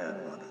evil man,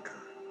 Monica.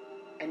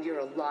 And you're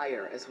a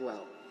liar as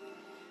well.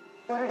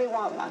 What did he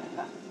want,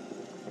 Monica?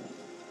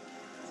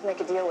 To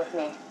make a deal with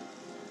me.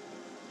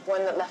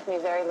 One that left me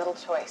very little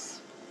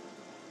choice.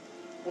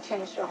 You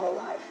changed your whole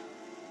life.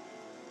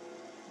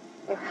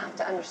 You have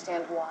to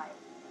understand why.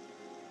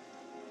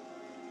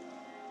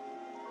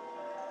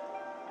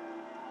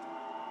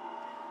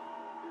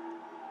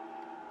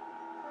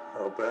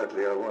 How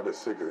badly I want a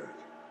cigarette.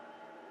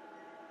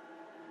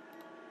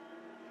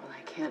 Well,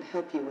 I can't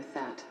help you with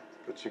that.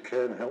 But you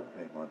can help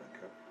me, Monica.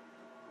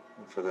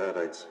 And for that,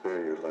 I'd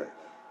spare your life.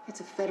 It's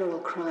a federal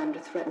crime to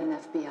threaten an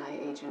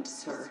FBI agent,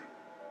 sir.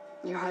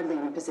 You're hardly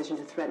in a position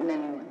to threaten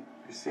anyone.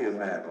 You see a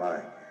man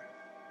lying there,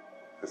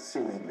 a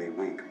seemingly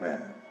weak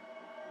man,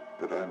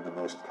 but I'm the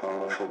most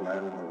powerful man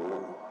in the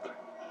world.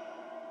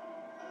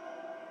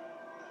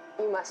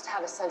 You must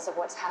have a sense of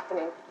what's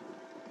happening.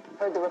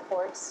 Heard the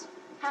reports.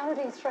 How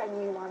did he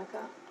threaten you,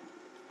 Monica?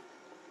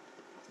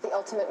 The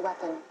ultimate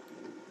weapon.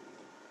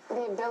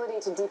 The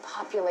ability to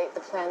depopulate the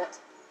planet.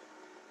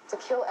 To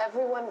kill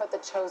everyone but the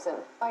chosen.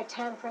 By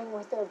tampering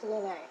with their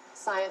DNA.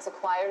 Science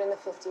acquired in the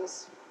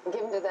 50s,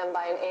 given to them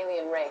by an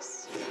alien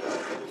race.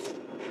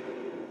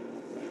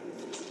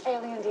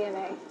 Alien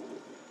DNA.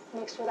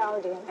 Mixed with our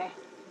DNA.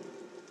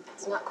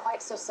 It's not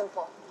quite so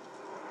simple.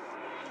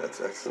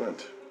 That's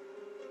excellent.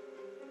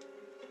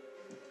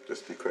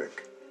 Just be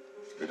quick.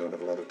 We don't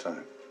have a lot of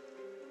time.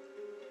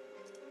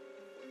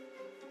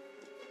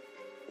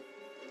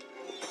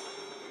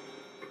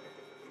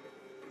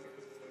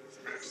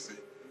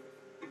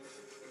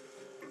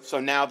 So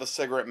now the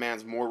cigarette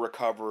man's more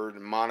recovered,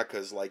 and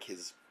Monica's like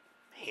his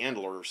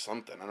handler or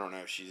something. I don't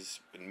know. She's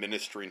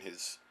administering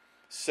his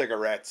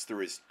cigarettes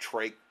through his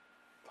trach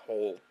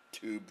hole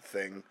tube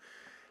thing.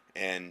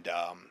 And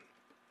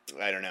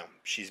I don't know.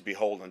 She's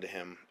beholden to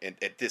him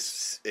at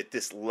this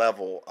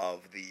level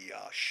of the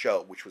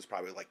show, which was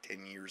probably like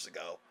 10 years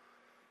ago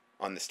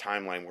on this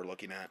timeline we're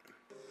looking at.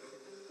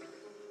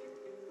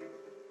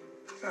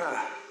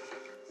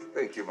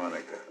 Thank you,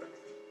 Monica.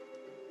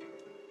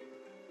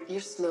 You're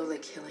slowly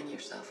killing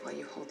yourself while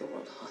you hold the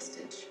world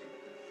hostage.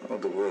 Oh,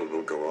 the world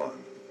will go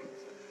on.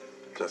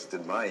 Just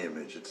in my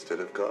image instead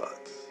of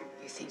God's.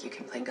 You think you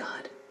can play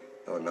God?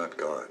 Oh, not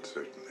God,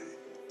 certainly.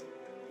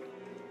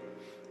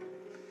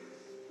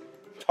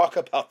 Talk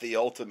about the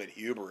ultimate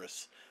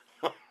hubris.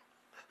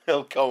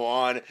 It'll go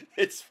on.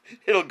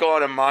 It'll go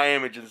on in my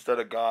image instead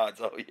of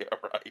God's. Oh, yeah,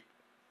 right.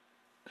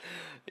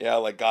 Yeah,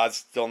 like God's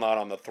still not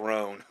on the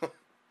throne.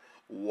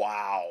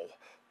 Wow.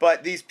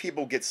 But these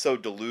people get so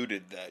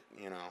deluded that,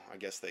 I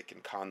guess they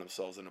can con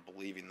themselves into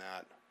believing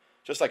that.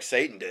 Just like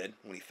Satan did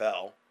when he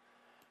fell.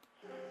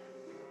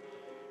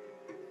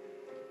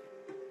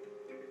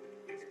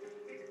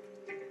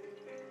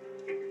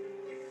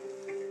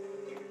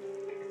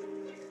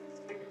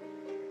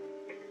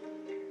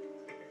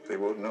 They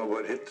won't know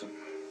what hit them.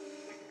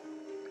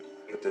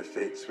 But their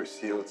fates were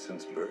sealed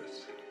since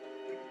birth.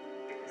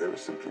 They were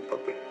simply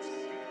puppets.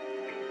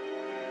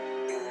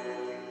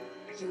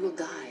 You will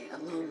die a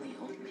lonely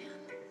old man.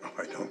 Oh,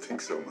 I don't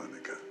think so,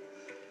 Monica.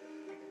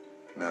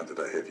 Now that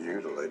I have you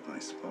to light my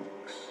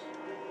smokes.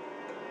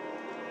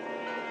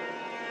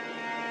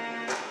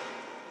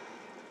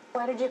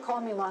 Why did you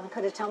call me,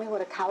 Monica? To tell me what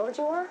a coward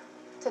you are?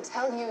 To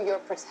tell you you're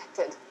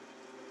protected.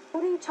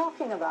 What are you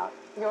talking about?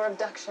 Your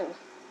abduction.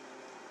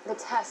 The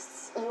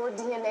tests. Your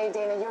DNA,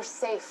 Dana. You're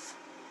safe.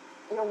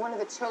 You're one of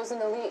the chosen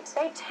elite.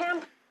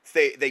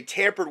 They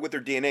tampered with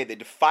her DNA. They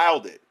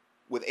defiled it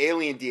with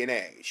alien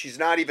DNA. She's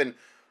not even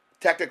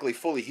technically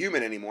fully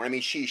human anymore. I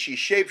mean, she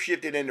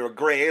shapeshifted into a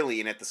gray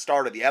alien at the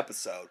start of the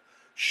episode,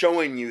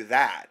 showing you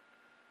that.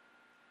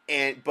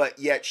 But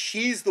yet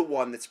she's the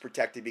one that's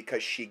protected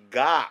because she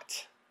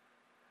got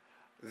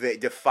the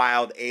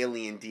defiled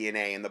alien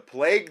DNA. And the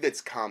plague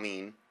that's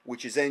coming,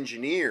 which is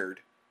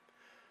engineered,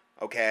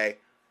 okay,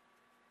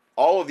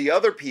 all of the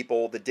other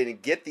people that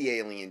didn't get the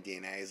alien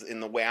DNA, in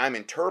the way I'm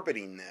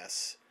interpreting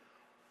this,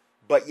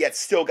 but yet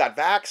still got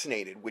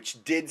vaccinated,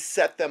 which did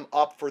set them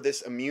up for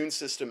this immune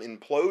system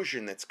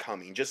implosion that's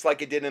coming, just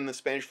like it did in the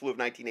Spanish flu of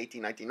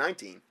 1918,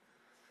 1919.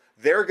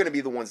 They're going to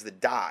be the ones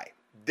that die.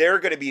 They're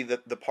going to be the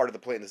part of the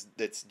planet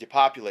that's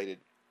depopulated.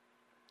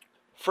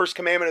 First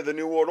commandment of the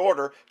New World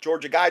Order,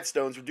 Georgia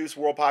Guidestones, reduce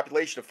world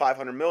population to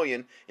 500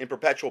 million in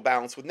perpetual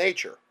balance with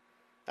nature.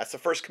 That's the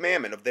first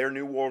commandment of their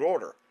New World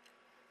Order.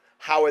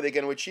 How are they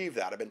going to achieve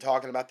that? I've been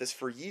talking about this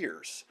for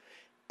years.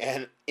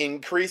 And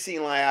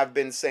increasingly, I've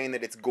been saying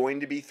that it's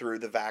going to be through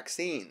the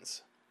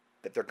vaccines,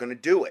 that they're going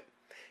to do it.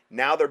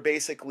 Now they're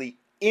basically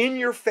in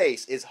your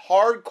face, as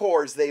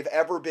hardcore as they've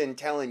ever been,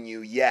 telling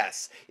you,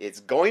 yes, it's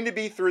going to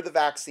be through the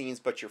vaccines,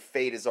 but your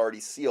fate is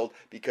already sealed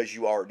because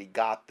you already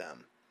got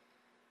them.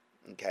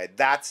 Okay,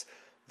 that's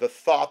the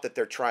thought that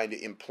they're trying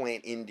to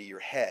implant into your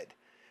head.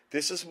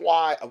 This is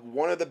why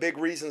one of the big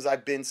reasons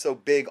I've been so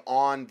big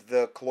on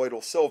the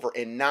colloidal silver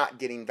and not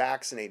getting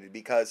vaccinated,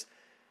 because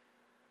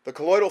the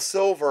colloidal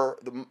silver,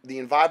 the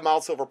imbibed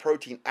mild silver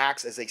protein,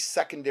 acts as a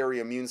secondary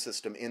immune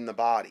system in the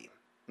body.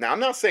 Now, I'm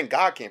not saying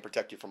God can't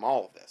protect you from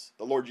all of this,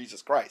 the Lord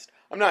Jesus Christ.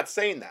 I'm not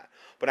saying that.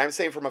 But I'm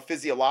saying from a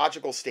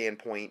physiological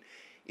standpoint,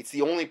 it's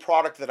the only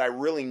product that I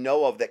really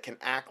know of that can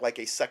act like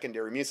a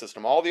secondary immune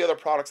system. All the other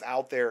products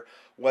out there,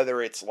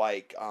 whether it's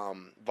like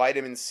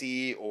vitamin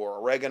C or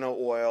oregano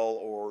oil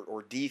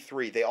or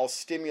D3, they all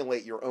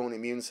stimulate your own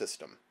immune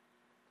system.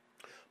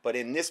 But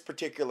in this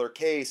particular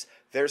case,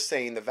 they're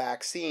saying the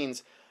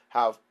vaccines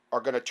are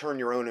going to turn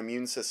your own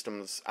immune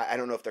systems. I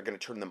don't know if they're going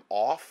to turn them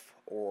off,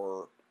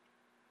 or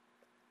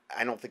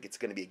I don't think it's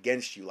going to be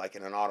against you like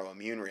in an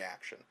autoimmune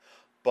reaction.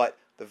 But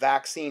the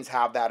vaccines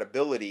have that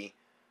ability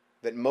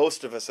that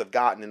most of us have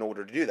gotten in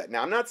order to do that.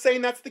 Now, I'm not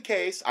saying that's the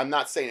case. I'm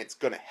not saying it's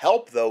going to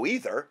help, though,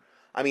 either.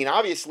 I mean,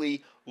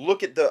 obviously,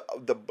 look at the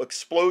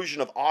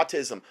explosion of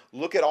autism.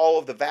 Look at all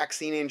of the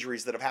vaccine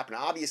injuries that have happened.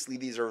 Obviously,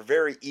 these are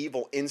very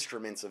evil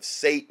instruments of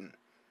Satan,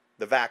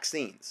 the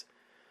vaccines.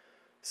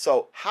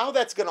 So how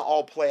that's going to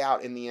all play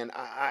out in the end,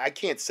 I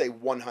can't say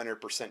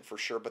 100% for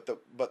sure, but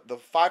the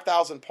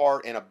 5,000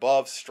 part and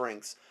above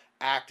strengths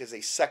act as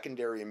a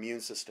secondary immune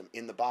system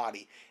in the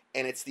body,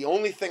 and it's the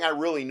only thing I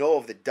really know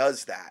of that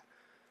does that,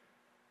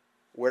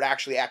 where it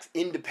actually acts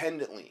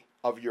independently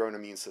of your own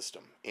immune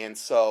system. And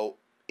so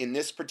in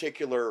this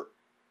particular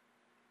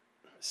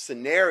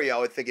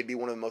scenario, I think it'd be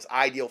one of the most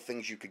ideal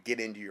things you could get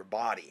into your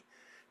body,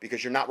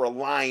 because you're not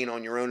relying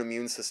on your own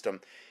immune system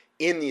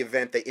in the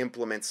event they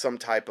implement some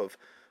type of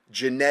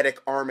genetic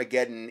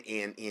Armageddon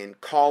and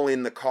call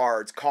in the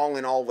cards, call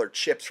in all their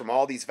chips from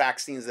all these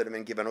vaccines that have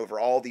been given over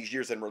all these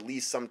years and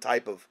release some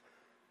type of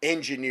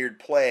engineered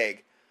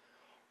plague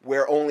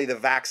where only the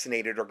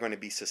vaccinated are going to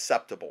be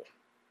susceptible.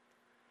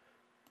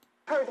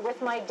 Heard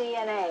with my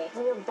DNA.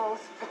 We are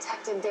both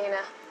protected,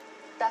 Dana.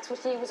 That's what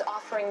he was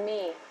offering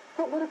me.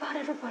 But what about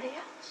everybody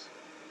else?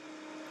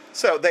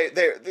 So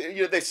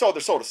they sold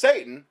their soul to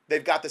Satan.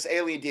 They've got this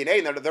alien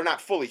DNA, and they're not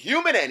fully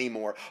human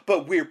anymore,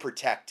 but we're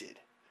protected.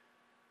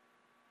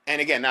 And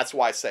again, that's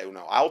why I say,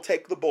 no, I'll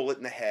take the bullet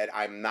in the head.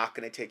 I'm not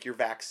going to take your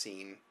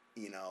vaccine,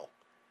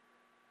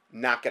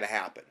 not going to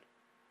happen.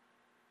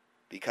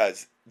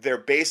 Because they're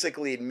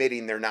basically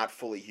admitting they're not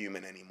fully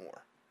human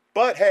anymore.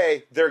 But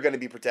hey, they're going to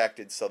be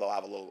protected, so they'll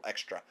have a little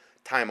extra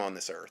time on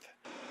this earth.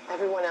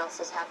 Everyone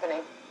else is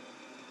happening.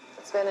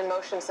 It's been in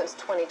motion since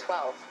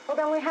 2012. Well,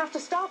 then we have to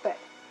stop it.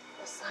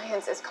 The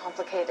science is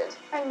complicated.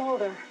 And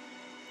Mulder.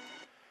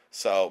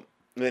 So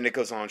then it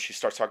goes on. She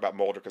starts talking about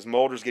Mulder, because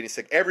Mulder's getting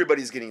sick.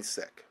 Everybody's getting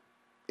sick,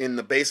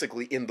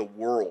 basically in the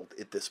world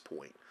at this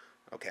point,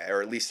 okay,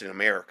 or at least in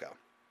America,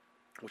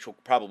 which will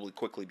probably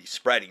quickly be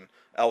spreading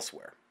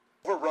elsewhere.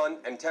 Overrun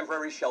and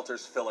temporary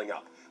shelters filling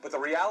up. But the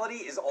reality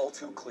is all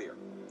too clear.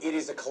 It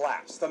is a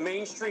collapse. The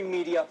mainstream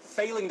media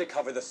failing to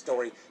cover the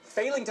story,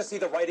 failing to see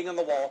the writing on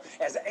the wall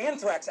as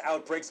anthrax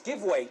outbreaks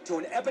give way to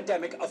an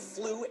epidemic of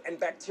flu and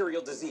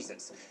bacterial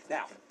diseases.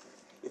 Now,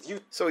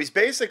 So he's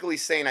basically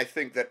saying, I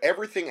think, that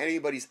everything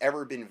anybody's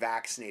ever been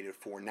vaccinated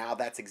for, now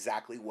that's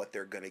exactly what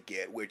they're going to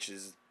get, which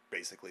is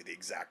basically the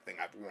exact thing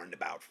I've warned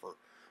about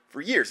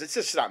for years. It's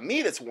just not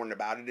me that's warned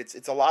about it.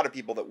 It's a lot of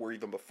people that were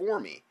even before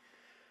me.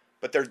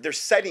 But they're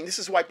setting, this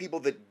is why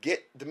people that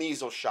get the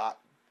measles shot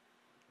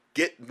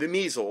get the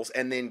measles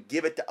and then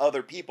give it to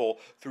other people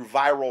through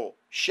viral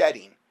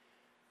shedding.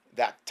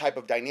 That type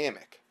of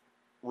dynamic.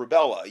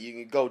 Rubella, you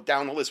can go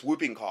down the list,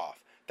 whooping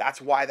cough.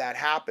 That's why that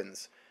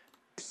happens.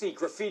 you see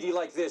graffiti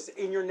like this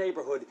in your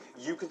neighborhood,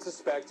 you can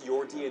suspect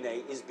your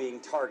DNA is being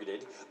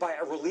targeted by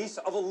a release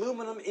of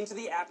aluminum into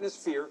the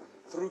atmosphere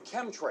through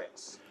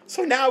chemtrails.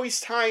 So now he's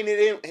tying it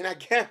in, and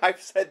again,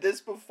 I've said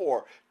this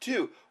before,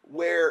 too,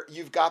 where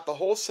you've got the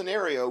whole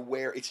scenario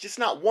where it's just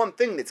not one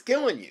thing that's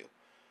killing you.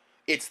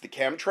 It's the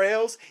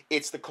chemtrails,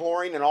 it's the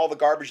chlorine and all the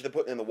garbage they're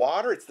putting in the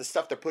water, it's the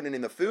stuff they're putting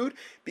in the food,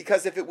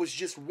 because if it was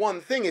just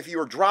one thing, if you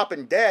were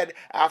dropping dead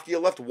after you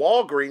left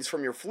Walgreens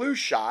from your flu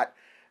shot,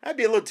 that'd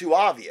be a little too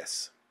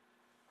obvious.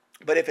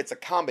 But if it's a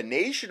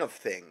combination of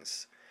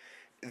things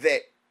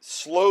that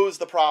slows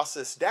the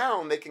process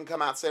down, they can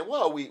come out saying,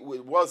 well,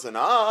 it wasn't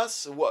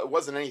us, it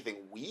wasn't anything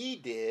we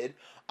did.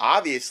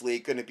 Obviously,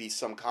 it couldn't be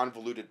some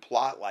convoluted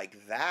plot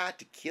like that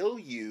to kill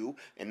you,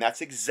 and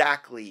that's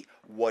exactly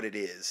what it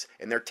is.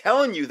 And they're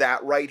telling you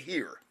that right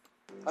here.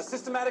 A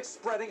systematic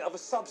spreading of a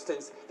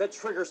substance that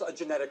triggers a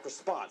genetic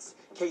response.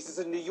 Cases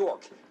in New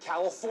York,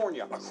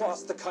 California,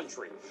 across the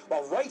country.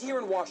 While right here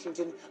in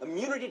Washington,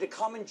 immunity to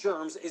common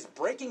germs is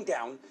breaking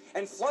down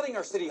and flooding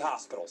our city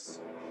hospitals.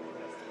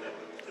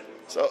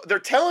 So they're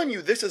telling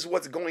you this is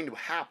what's going to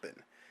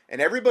happen. And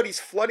everybody's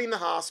flooding the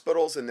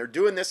hospitals, and they're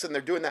doing this and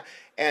they're doing that.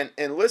 And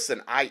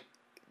listen, I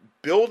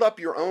build up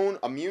your own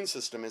immune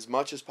system as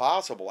much as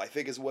possible, I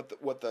think is what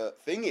the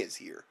thing is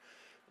here.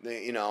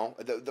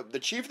 The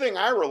chief thing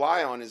I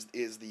rely on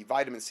is the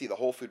vitamin C, the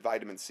whole food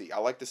vitamin C. I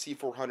like the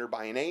C400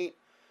 by Innate.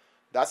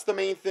 That's the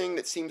main thing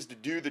that seems to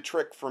do the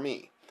trick for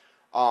me.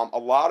 A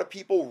lot of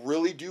people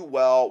really do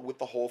well with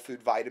the whole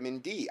food vitamin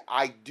D.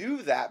 I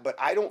do that, but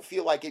I don't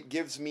feel like it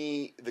gives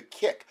me the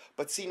kick.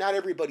 But see, not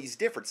everybody's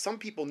different. Some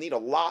people need a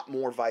lot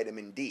more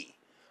vitamin D.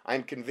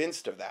 I'm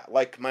convinced of that.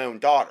 Like my own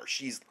daughter,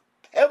 she's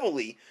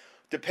heavily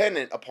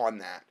dependent upon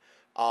that.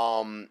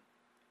 I'm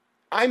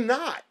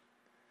not.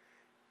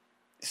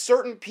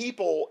 Certain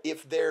people,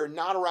 if they're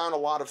not around a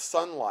lot of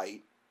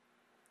sunlight,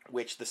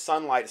 which the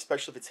sunlight,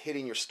 especially if it's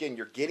hitting your skin,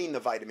 you're getting the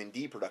vitamin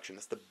D production.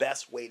 That's the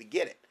best way to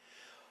get it.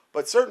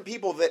 But certain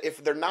people that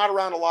if they're not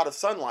around a lot of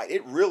sunlight,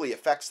 it really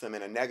affects them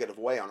in a negative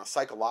way on a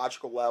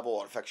psychological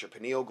level. It affects your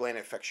pineal gland,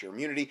 it affects your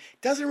immunity.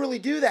 It doesn't really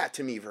do that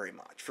to me very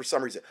much for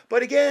some reason.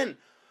 But again,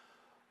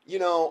 you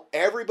know,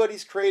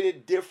 everybody's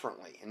created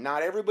differently, and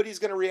not everybody's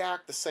going to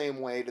react the same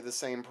way to the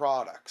same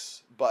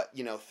products. But,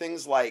 you know,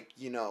 things like,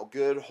 you know,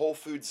 good whole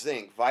food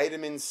zinc,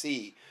 vitamin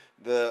C,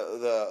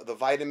 the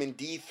vitamin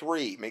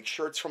D3, make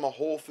sure it's from a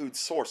whole food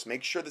source.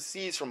 Make sure the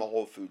C is from a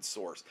whole food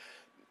source.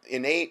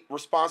 Innate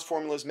Response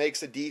Formulas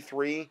makes a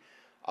D3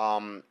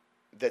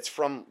 that's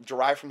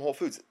derived from whole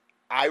foods.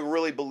 I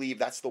really believe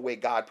that's the way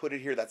God put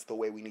it here. That's the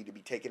way we need to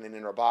be taking it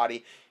in our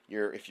body.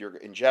 If you're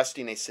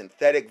ingesting a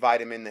synthetic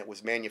vitamin that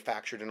was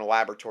manufactured in a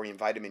laboratory, and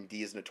vitamin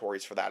D is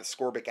notorious for that.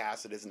 Ascorbic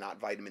acid is not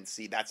vitamin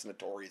C. That's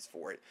notorious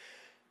for it.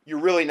 You're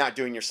really not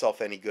doing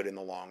yourself any good in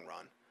the long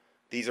run.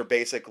 These are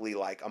basically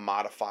like a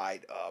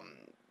modified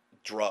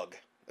drug,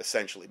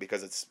 essentially,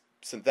 because it's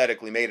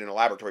synthetically made in a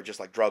laboratory just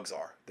like drugs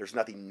are. There's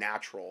nothing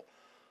natural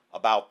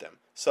about them.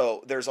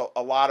 So there's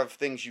a lot of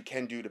things you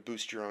can do to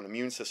boost your own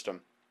immune system.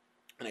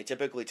 And I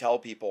typically tell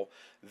people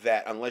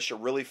that unless you're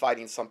really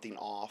fighting something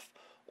off,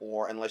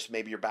 or unless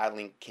maybe you're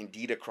battling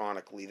candida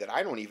chronically, that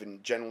I don't even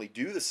generally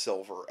do the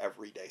silver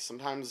every day.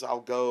 Sometimes I'll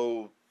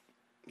go,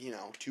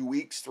 2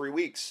 weeks, 3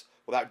 weeks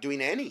without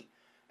doing any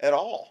at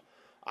all.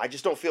 I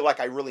just don't feel like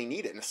I really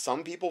need it. And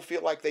some people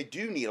feel like they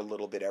do need a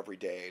little bit every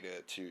day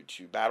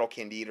to battle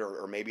candida,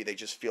 or maybe they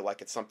just feel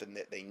like it's something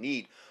that they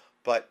need.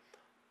 But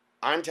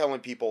I'm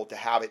telling people to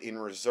have it in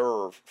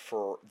reserve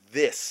for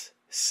this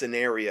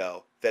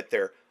scenario that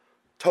they're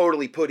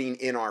totally putting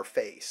in our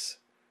face.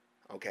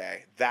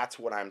 Okay, that's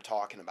what I'm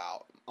talking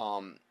about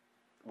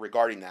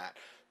regarding that.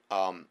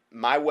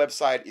 My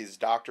website is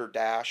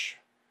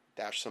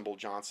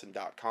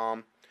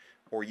dr-johnson.com,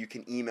 or you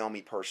can email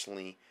me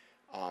personally,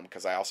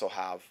 because I also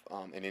have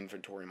an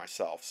inventory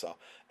myself. So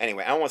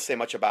anyway, I don't want to say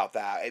much about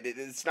that.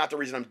 It's not the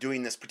reason I'm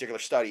doing this particular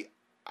study.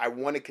 I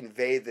want to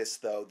convey this,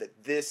 though, that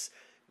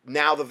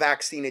now the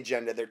vaccine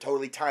agenda, they're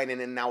totally tying it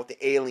in now with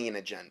the alien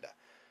agenda,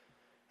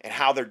 and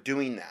how they're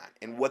doing that,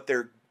 and what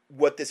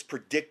this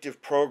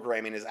predictive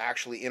programming is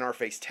actually in our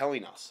face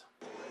telling us.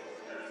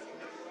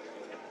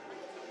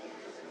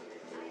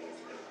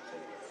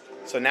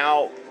 So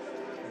now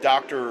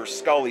Dr.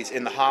 Scully's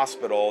in the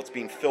hospital. It's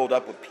being filled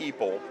up with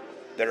people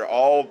that are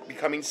all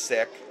becoming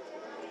sick.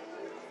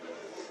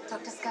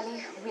 Dr.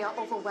 Scully, we are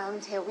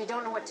overwhelmed here. We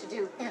don't know what to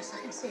do. Yes,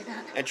 I can see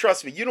that. And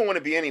trust me, you don't want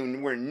to be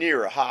anywhere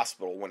near a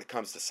hospital when it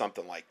comes to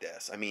something like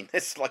this. I mean,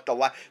 it's like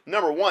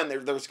number one,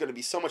 there's going to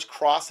be so much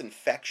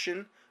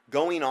cross-infection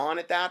going on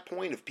at that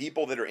point of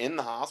people that are in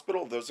the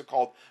hospital. Those are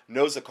called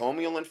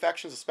nosocomial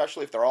infections,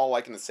 especially if they're all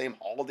like in the same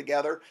hall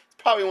together. It's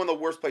probably one of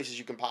the worst places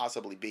you can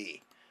possibly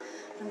be.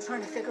 I'm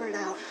trying to figure it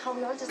out. How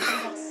we all just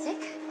gonna get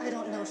sick? I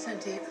don't know,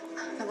 Sandeep.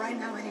 But right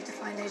now I need to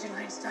find Agent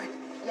Einstein.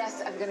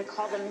 Yes, I'm gonna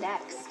call them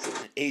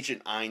next.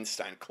 Agent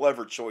Einstein.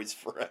 Clever choice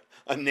for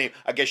a name.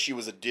 I guess she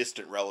was a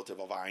distant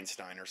relative of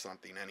Einstein or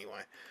something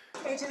anyway.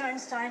 Agent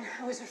Einstein,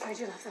 I was afraid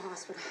you left the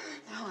hospital.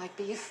 No, I'd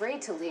be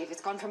afraid to leave.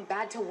 It's gone from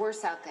bad to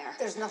worse out there.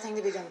 There's nothing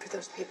to be done for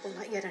those people,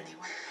 not yet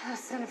anyway.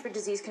 Center for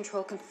Disease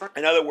Control confirmed.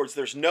 In other words,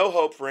 there's no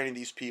hope for any of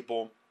these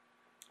people.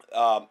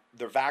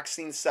 Their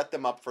vaccines set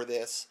them up for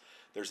this.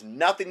 There's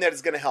nothing that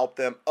is going to help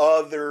them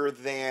other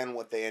than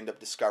what they end up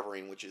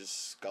discovering, which is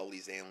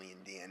Scully's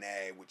alien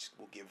DNA, which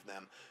will give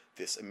them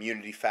this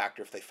immunity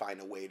factor if they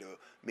find a way to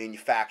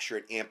manufacture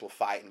it,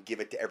 amplify it, and give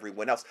it to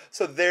everyone else.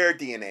 So their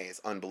DNA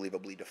is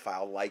unbelievably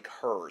defiled like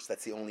hers.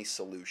 That's the only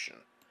solution.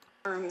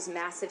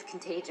 Massive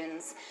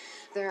contagions.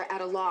 They're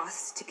at a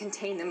loss to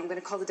contain them. I'm going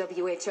to call the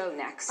WHO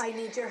next. I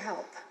need your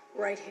help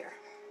right here.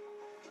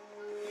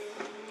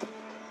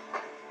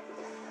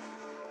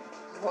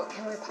 What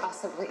can we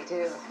possibly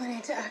do? We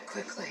need to act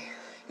quickly.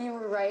 You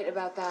were right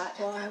about that.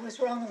 Well, I was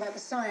wrong about the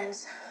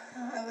science.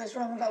 I was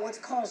wrong about what's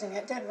causing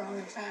it. Dead wrong,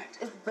 in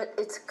fact. But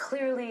it's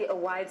clearly a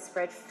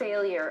widespread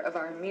failure of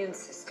our immune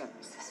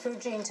systems. Through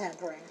gene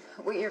tampering.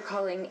 What you're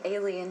calling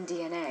alien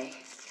DNA.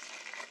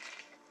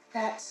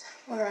 That's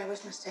where I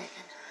was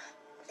mistaken.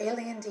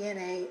 Alien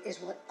DNA is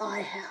what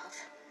I have.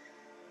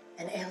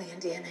 And alien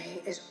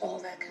DNA is all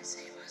that can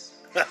save us.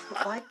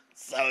 Why?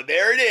 So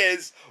there it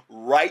is,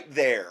 right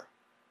there.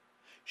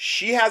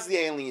 She has the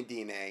alien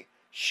DNA.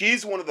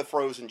 She's one of the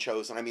frozen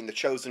chosen. I mean, the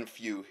chosen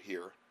few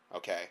here,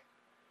 okay?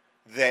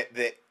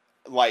 That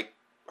like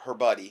her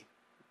buddy,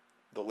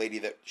 the lady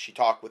that she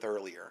talked with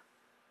earlier.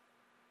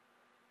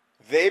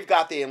 They've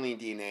got the alien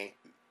DNA.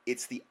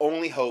 It's the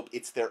only hope.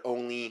 It's their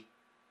only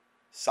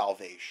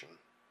salvation,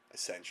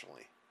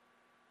 essentially.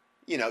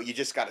 You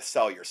just got to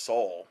sell your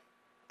soul,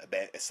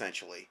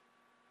 essentially,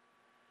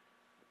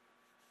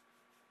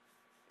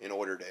 in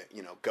order to,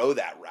 go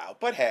that route.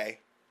 But hey,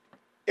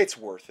 it's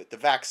worth it. The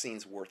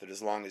vaccine's worth it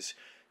as long as,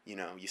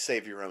 you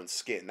save your own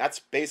skin. That's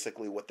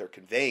basically what they're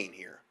conveying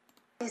here.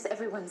 Is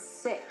everyone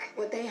sick?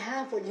 What they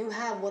have, what you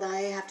have, what I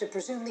have to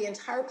presume the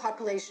entire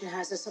population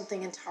has is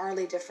something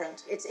entirely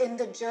different. It's in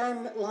the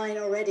germ line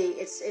already.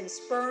 It's in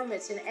sperm,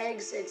 it's in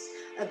eggs, it's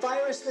a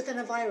virus within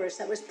a virus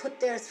that was put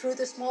there through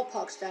the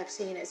smallpox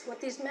vaccine. It's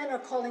what these men are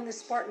calling the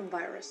Spartan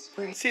virus.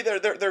 See, they're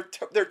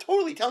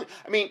totally telling.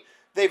 I mean,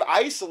 they've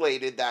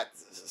isolated that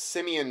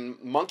simian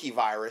monkey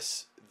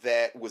virus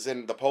that was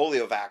in the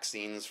polio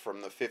vaccines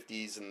from the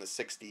 50s and the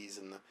 60s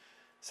and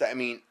so I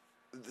mean,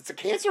 it's a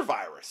cancer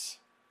virus.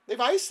 They've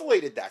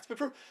isolated that.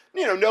 But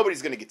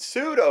nobody's going to get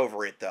sued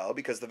over it though,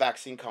 because the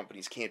vaccine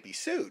companies can't be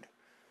sued.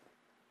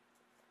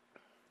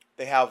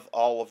 They have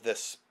all of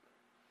this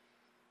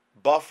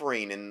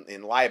buffering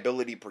and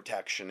liability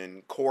protection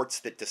and courts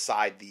that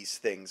decide these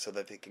things so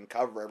that they can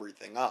cover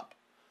everything up.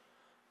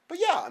 But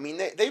yeah, I mean,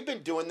 they've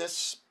been doing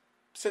this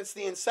since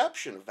the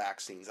inception of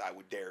vaccines, I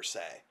would dare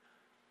say,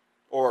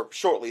 or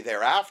shortly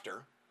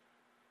thereafter.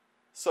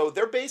 So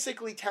they're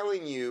basically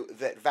telling you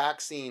that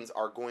vaccines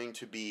are going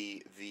to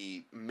be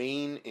the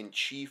main and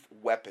chief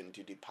weapon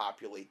to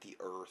depopulate the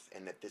earth,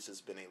 and that this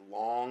has been a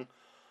long,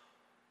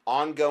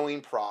 ongoing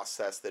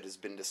process that has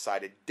been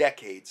decided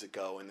decades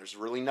ago, and there's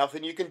really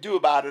nothing you can do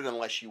about it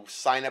unless you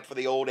sign up for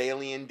the old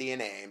alien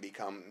DNA and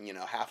become,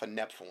 half a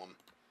Nephilim.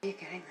 Are you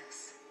getting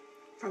this?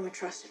 From a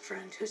trusted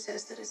friend who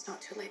says that it's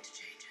not too late to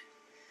change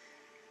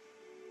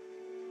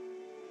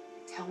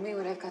it. Tell me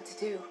what I've got to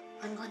do.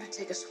 I'm going to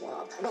take a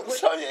swab.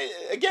 So,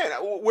 again,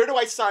 where do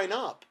I sign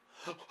up?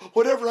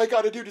 Whatever I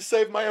got to do to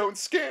save my own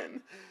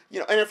skin.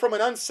 And from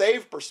an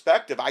unsaved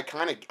perspective, I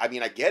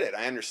get it.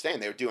 I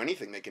understand. They would do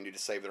anything they can do to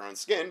save their own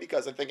skin,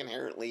 because I think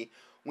inherently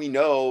we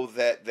know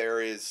that there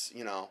is,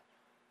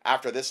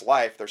 after this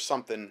life, there's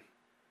something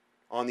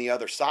on the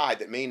other side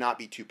that may not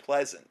be too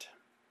pleasant.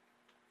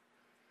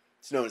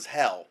 It's known as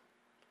hell.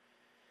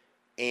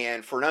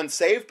 And for an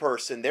unsaved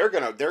person, they're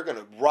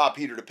gonna rob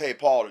Peter to pay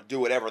Paul to do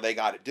whatever they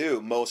got to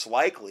do, most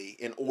likely,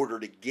 in order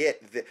to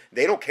get.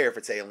 They don't care if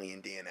it's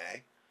alien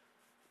DNA,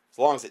 as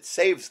long as it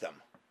saves them.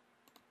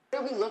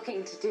 What are we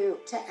looking to do?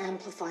 To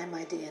amplify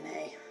my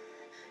DNA,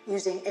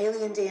 using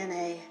alien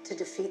DNA to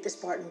defeat the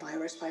Spartan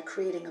virus by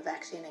creating a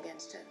vaccine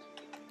against it.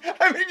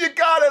 I mean, you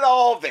got it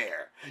all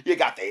there. You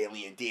got the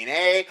alien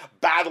DNA,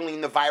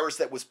 battling the virus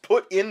that was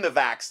put in the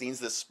vaccines,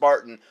 the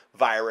Spartan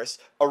virus,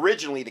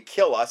 originally to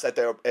kill us at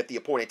the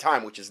appointed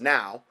time, which is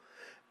now.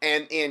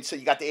 And so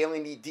you got the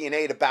alien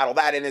DNA to battle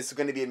that, and it's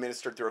going to be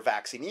administered through a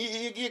vaccine.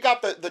 You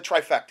got the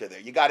trifecta there.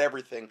 You got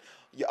everything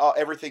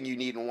you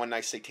need in one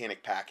nice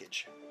satanic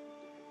package.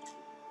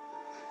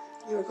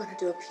 You were going to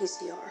do a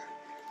PCR.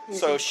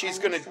 So she's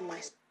going to...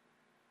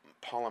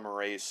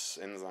 polymerase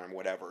enzyme,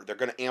 whatever. They're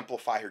going to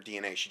amplify her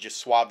DNA. She just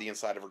swabbed the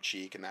inside of her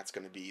cheek, and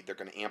they're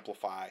going to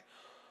amplify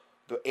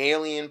the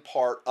alien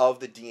part of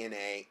the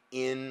DNA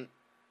in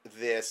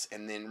this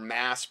and then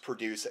mass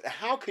produce it.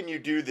 How can you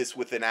do this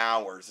within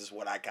hours is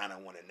what I kind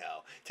of want to know.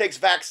 It takes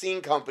vaccine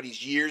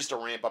companies years to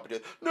ramp up and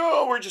do,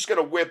 no, we're just going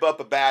to whip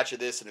up a batch of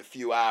this in a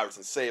few hours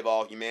and save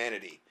all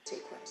humanity.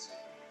 Sequence.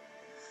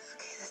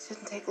 Okay, that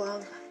shouldn't take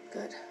long.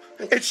 Good.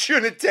 It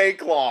shouldn't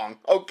take long.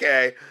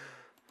 Okay.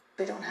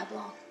 We don't have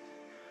long.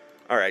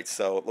 All right,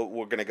 so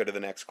we're going to go to the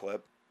next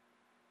clip.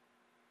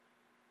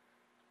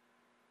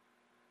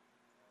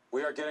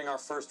 We are getting our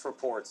first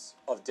reports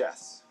of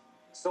deaths.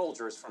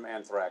 Soldiers from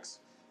anthrax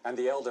and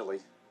the elderly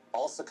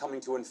all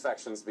succumbing to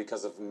infections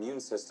because of immune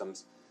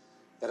systems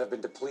that have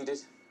been depleted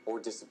or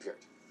disappeared.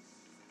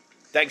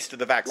 Thanks to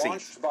the vaccines.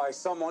 Launched by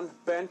someone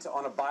bent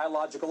on a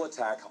biological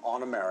attack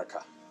on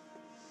America.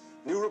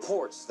 New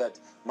reports that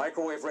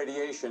microwave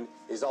radiation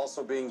is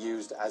also being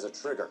used as a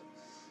trigger.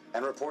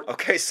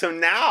 Okay, so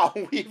now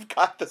we've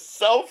got the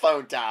cell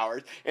phone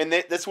towers, and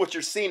that's what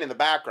you're seeing in the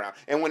background.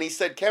 And when he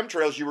said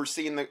chemtrails, you were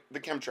seeing the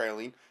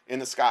chemtrailing in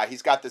the sky.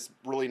 He's got this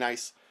really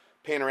nice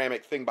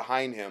panoramic thing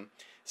behind him.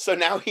 So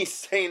now he's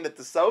saying that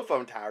the cell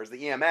phone towers,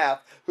 the EMF,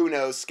 who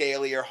knows,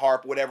 Scaly or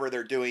HARP, whatever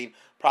they're doing,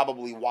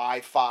 probably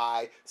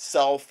Wi-Fi,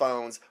 cell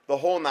phones, the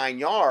whole 9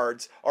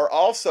 yards, are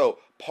also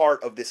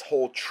part of this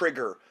whole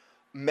trigger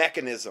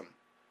mechanism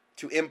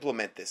to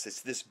implement this.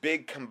 It's this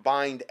big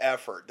combined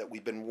effort that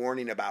we've been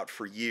warning about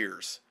for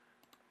years.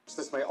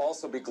 This may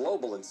also be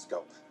global in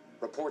scope.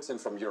 Reports in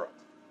from Europe.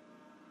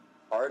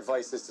 Our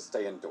advice is to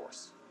stay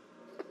indoors.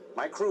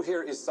 My crew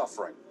here is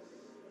suffering,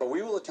 but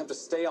we will attempt to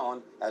stay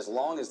on as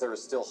long as there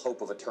is still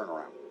hope of a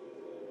turnaround.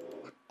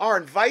 Our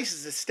advice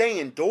is to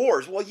stay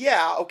indoors. Well,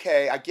 yeah,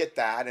 okay, I get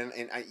that,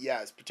 and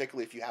yes,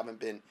 particularly if you haven't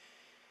been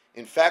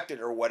infected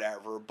or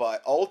whatever,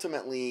 but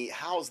ultimately,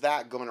 how's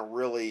that going to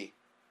really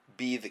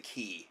be the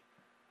key?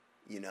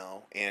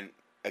 And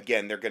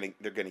again, they're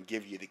gonna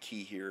give you the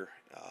key here,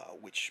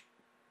 which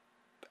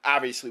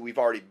obviously we've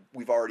already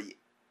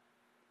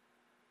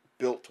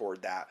built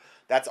toward that.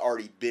 That's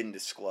already been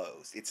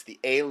disclosed. It's the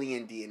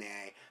alien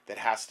DNA that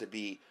has to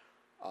be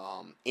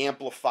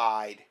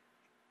amplified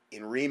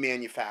and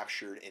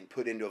remanufactured and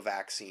put into a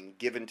vaccine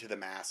given to the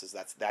masses.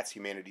 That's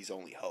humanity's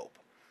only hope.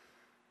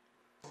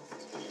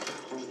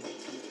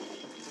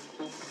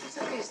 It's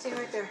okay. Stay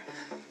right there.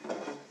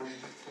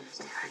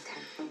 Stay right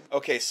there.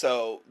 Okay,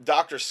 so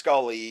Dr.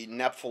 Scully,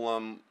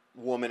 Nephilim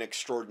woman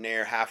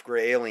extraordinaire,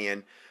 half-gray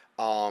alien,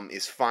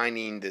 is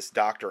finding this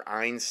Dr.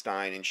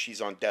 Einstein, and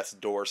she's on death's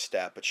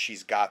doorstep, but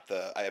she's got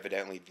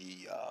evidently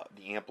the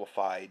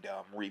amplified,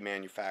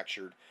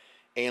 remanufactured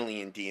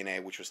alien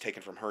DNA, which was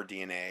taken from her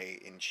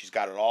DNA, and she's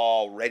got it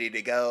all ready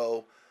to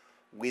go,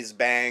 whiz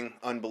bang,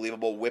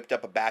 unbelievable, whipped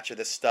up a batch of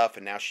this stuff,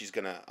 and now she's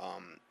going to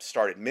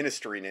start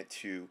administering it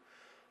to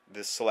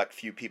the select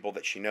few people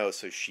that she knows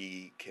so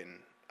she can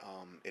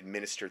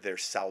administer their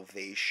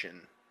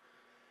salvation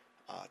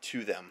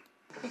to them.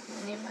 You're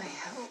gonna need my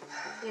help.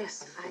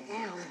 Yes, I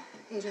am,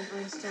 Agent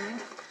Einstein.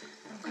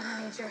 I'm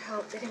gonna need your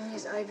help getting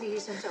these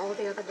IVs into all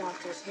the other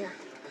doctors here.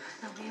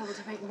 I'll be able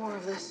to make more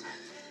of this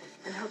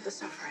and help the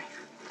suffering.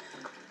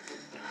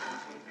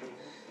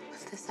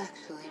 If this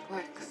actually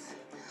works,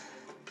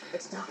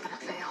 it's not gonna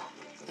fail.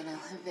 Then I'll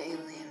have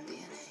alien DNA.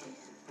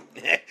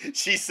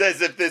 She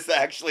says if this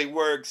actually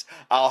works,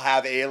 I'll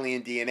have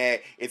alien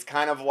DNA. It's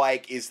kind of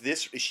like,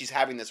 she's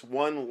having this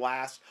one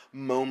last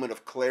moment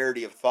of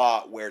clarity of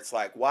thought where it's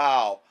like,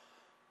 wow,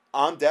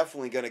 I'm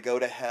definitely going to go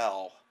to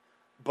hell,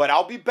 but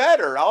I'll be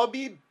better. I'll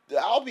be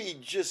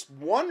just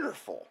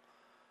wonderful,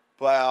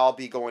 but I'll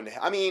be going to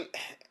hell. I mean,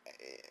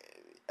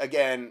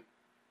 again,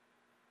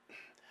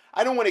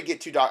 I don't want to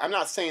get too dark. I'm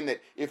not saying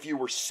that if you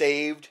were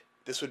saved,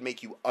 this would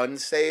make you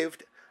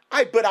unsaved.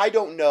 But I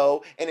don't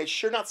know, and it's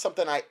sure not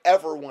something I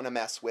ever want to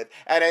mess with.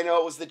 And I know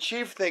it was the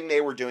chief thing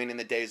they were doing in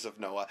the days of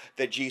Noah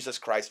that Jesus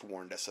Christ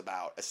warned us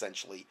about,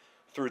 essentially,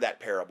 through that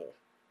parable.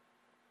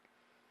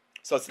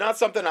 So it's not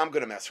something I'm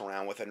going to mess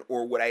around with,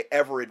 or would I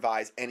ever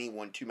advise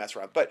anyone to mess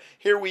around. But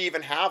here we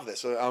even have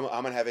this. I'm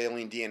going to have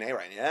alien DNA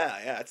right now.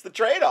 Yeah, that's the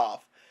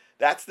trade-off.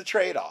 That's the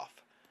trade-off.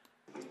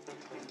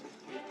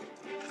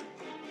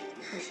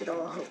 We should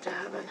all hope to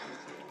have it.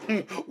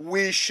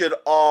 We should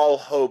all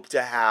hope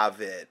to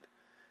have it.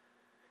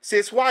 See,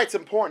 it's why it's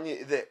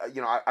important that,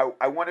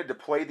 I wanted to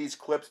play these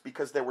clips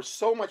because there was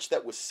so much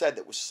that was said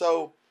that was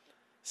so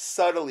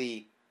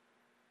subtly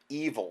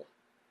evil,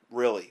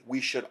 really. We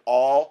should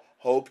all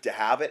hope to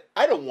have it.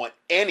 I don't want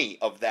any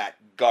of that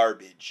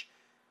garbage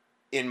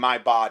in my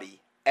body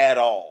at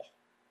all.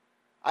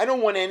 I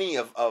don't want any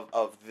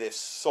of this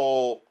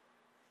soul-sucking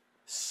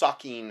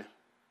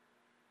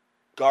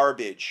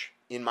garbage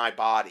in my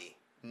body.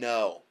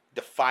 No.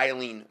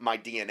 Defiling my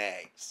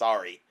DNA.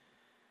 Sorry.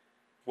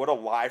 What a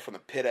lie from the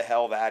pit of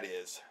hell that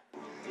is.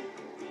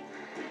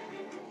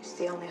 It's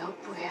the only hope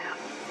we have.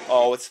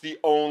 Oh, it's the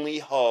only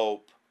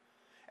hope.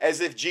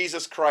 As if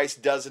Jesus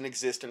Christ doesn't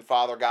exist in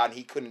Father God and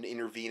he couldn't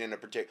intervene in a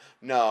particular...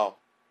 No.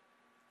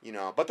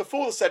 But the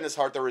fool has said in his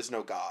heart there is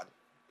no God.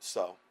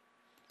 So.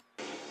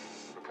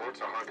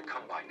 Reports are hard to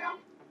come by now.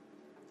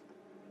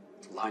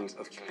 Lines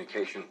of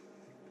communication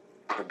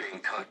are being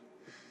cut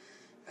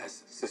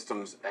as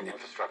systems and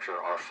infrastructure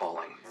are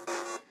falling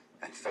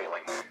and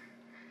failing,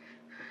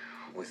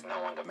 with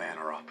no one to man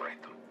or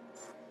operate them.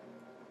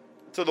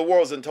 So the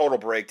world's in total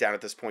breakdown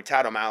at this point.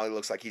 Tad O'Malley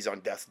looks like he's on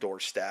death's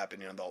doorstep,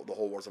 and the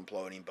whole world's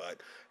imploding.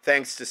 But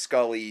thanks to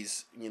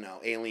Scully's,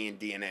 alien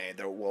DNA,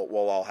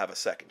 we'll all have a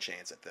second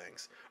chance at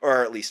things,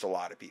 or at least a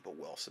lot of people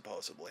will,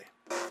 supposedly.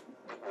 It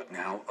would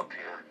now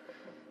appear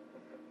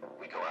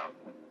we go out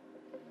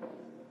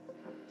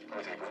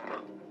with a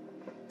rumor,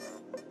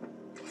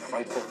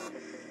 frightful,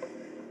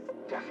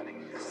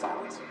 deafening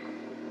silence.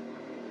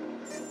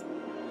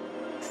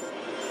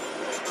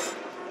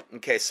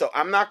 Okay, so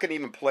I'm not going to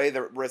even play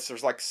the rest.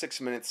 There's like 6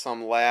 minutes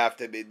some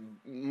left.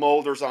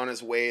 Mulder's on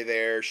his way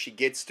there. She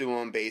gets to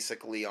him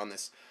basically on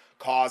this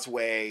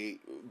causeway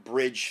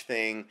bridge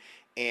thing,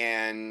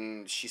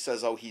 and she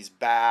says, oh, he's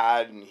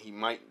bad, and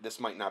this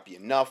might not be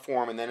enough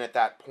for him. And then at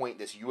that point,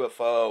 this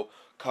UFO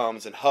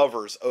comes and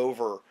hovers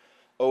over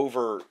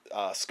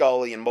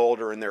Scully and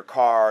Mulder in their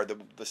car,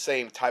 the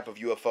same type of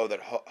UFO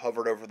that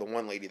hovered over the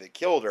one lady that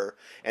killed her,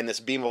 and this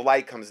beam of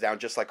light comes down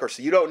just like her.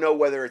 So you don't know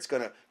whether it's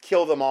going to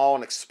kill them all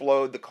and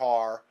explode the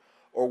car,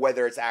 or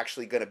whether it's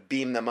actually going to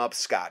beam them up,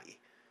 Scotty.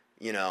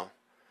 That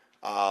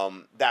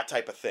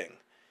type of thing.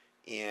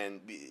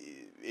 And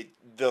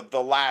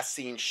the last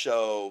scene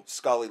show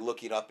Scully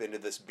looking up into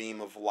this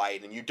beam of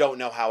light, and you don't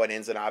know how it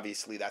ends, and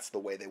obviously that's the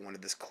way they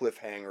wanted this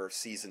cliffhanger of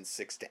season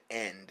 6 to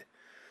end.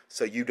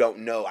 So you don't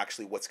know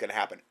actually what's going to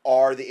happen.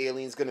 Are the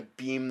aliens going to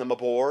beam them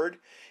aboard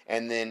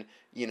and then,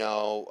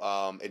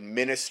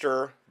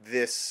 administer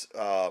this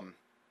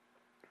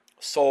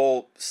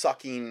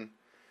soul-sucking,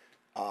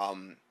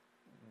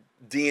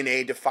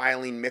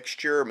 DNA-defiling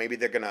mixture? Maybe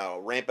they're going to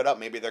ramp it up.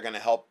 Maybe they're going to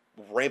help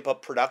ramp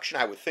up production.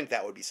 I would think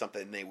that would be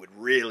something they would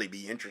really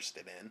be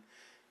interested in,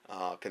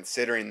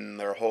 considering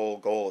their whole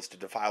goal is to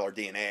defile our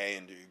DNA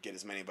and to get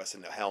as many of us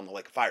into hell in the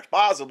lake of fire as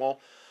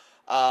possible.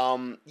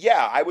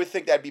 I would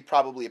think that'd be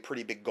probably a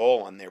pretty big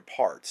goal on their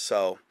part.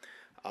 So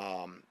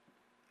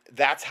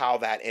that's how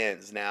that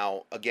ends.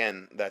 Now,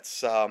 again,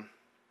 that's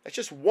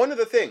just one of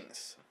the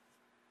things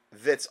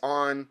that's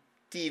on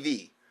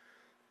TV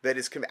that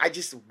is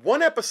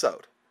one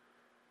episode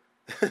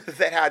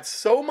that had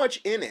so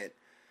much in it.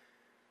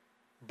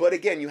 But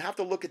again, you have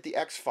to look at the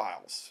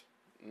X-Files.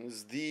 It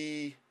was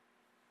the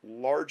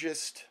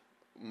largest,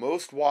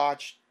 most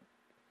watched,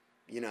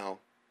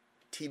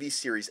 TV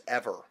series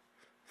ever.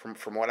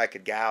 From what I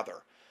could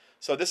gather.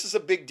 So this is a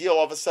big deal.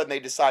 All of a sudden they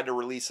decide to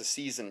release a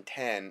season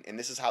 10, and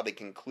this is how they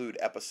conclude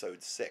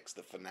episode 6,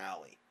 the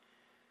finale.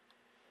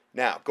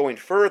 Now, going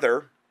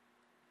further,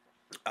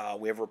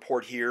 we have a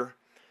report here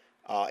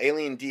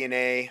Alien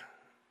DNA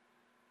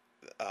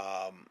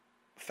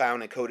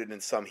found and coded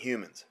in some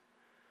humans.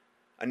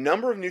 A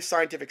number of new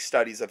scientific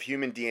studies of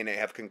human DNA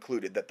have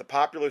concluded that the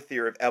popular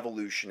theory of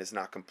evolution is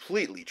not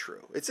completely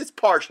true. It's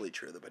partially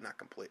true, but not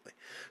completely.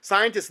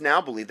 Scientists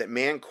now believe that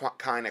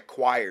mankind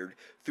acquired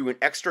through an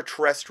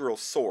extraterrestrial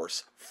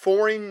source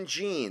foreign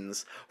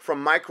genes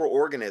from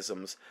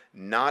microorganisms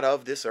not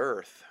of this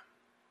earth.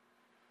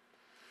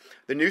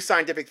 The new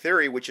scientific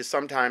theory, which is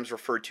sometimes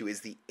referred to as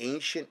the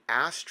ancient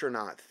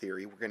astronaut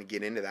theory, we're going to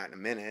get into that in a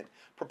minute,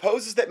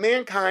 proposes that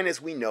mankind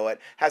as we know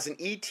it has an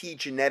ET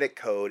genetic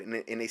code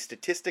in a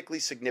statistically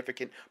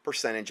significant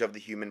percentage of the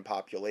human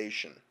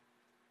population.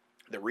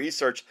 The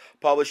research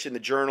published in the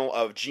Journal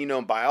of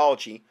Genome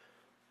Biology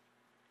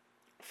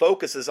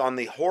focuses on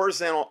the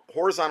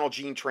horizontal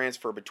gene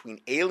transfer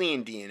between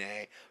alien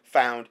DNA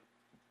found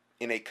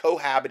in a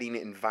cohabiting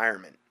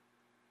environment.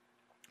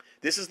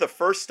 This is the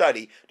first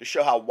study to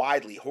show how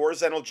widely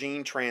horizontal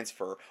gene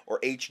transfer, or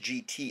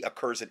HGT,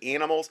 occurs in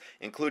animals,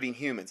 including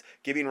humans,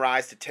 giving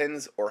rise to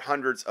tens or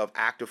hundreds of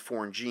active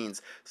foreign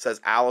genes, says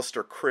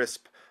Alistair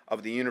Crisp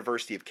of the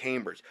University of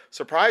Cambridge.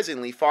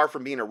 Surprisingly, far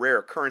from being a rare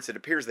occurrence, it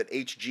appears that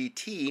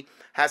HGT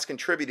has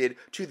contributed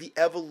to the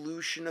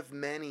evolution of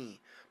many,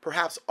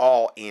 perhaps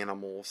all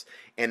animals,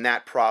 and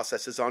that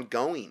process is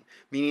ongoing,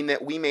 meaning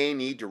that we may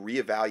need to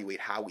reevaluate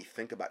how we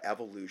think about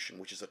evolution,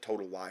 which is a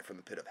total lie from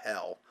the pit of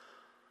hell.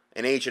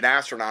 An ancient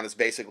astronaut is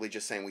basically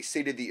just saying we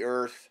seeded the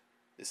Earth,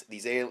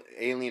 these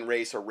alien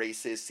race or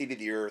races seeded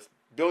the Earth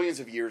billions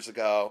of years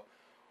ago.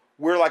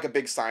 We're like a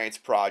big science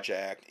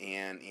project,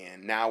 and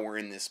now we're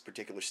in this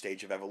particular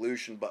stage of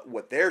evolution. But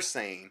what they're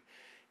saying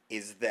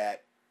is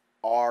that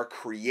our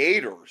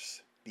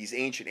creators, these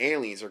ancient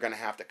aliens, are going to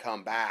have to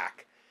come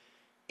back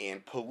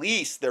and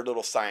police their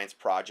little science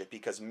project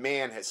because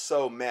man has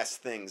so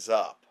messed things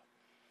up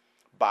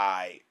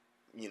by,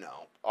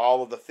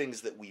 all of the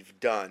things that we've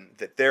done,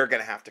 that they're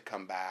going to have to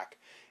come back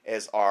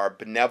as our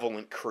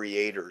benevolent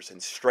creators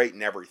and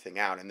straighten everything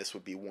out. And this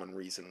would be one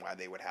reason why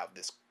they would have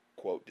this,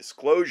 quote,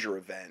 disclosure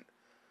event,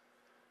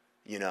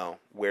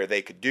 where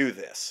they could do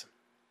this.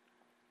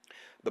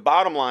 The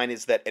bottom line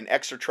is that an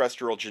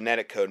extraterrestrial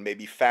genetic code may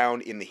be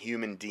found in the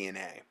human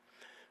DNA.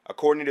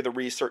 According to the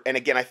research, and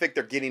again, I think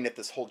they're getting at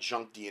this whole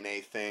junk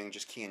DNA thing,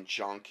 just key in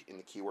junk in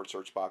the keyword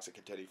search box at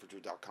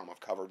ContendingForTruth.com.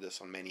 I've covered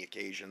this on many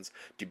occasions,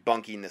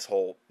 debunking this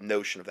whole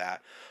notion of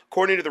that.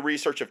 According to the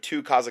research of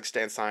 2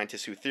 Kazakhstan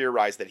scientists who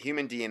theorized that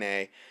human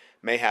DNA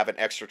may have an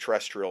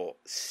extraterrestrial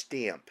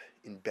stamp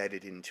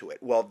embedded into it.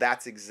 Well,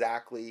 that's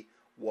exactly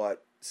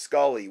what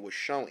Scully was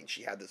showing.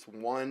 She had this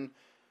one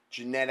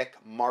genetic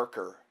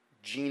marker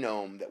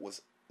genome that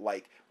was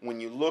like,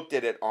 when you looked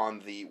at it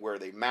on where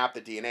they mapped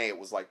the DNA, it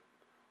was like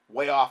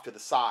way off to the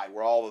side,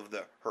 where all of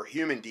her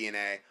human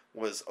DNA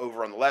was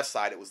over on the left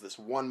side. It was this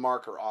one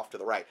marker off to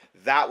the right.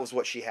 That was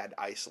what she had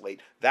to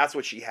isolate. That's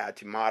what she had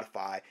to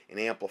modify and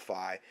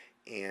amplify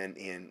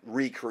and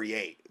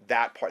recreate.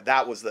 That part,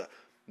 that was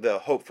the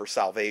hope for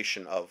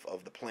salvation of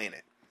the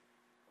planet.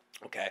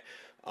 Okay.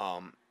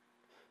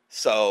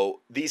 So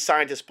these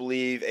scientists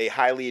believe a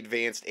highly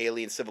advanced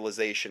alien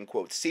civilization,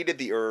 quote, seeded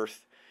the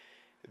Earth.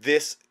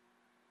 This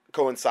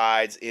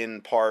coincides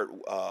in part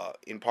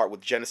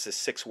with Genesis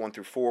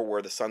 6:1-4,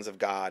 where the sons of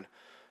God,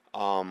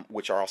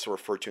 which are also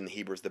referred to in the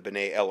Hebrew as the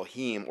B'nai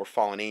Elohim, or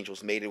fallen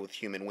angels, mated with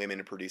human women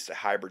and produced a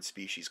hybrid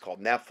species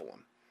called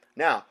Nephilim.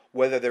 Now,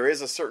 whether there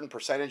is a certain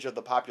percentage of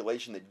the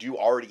population that do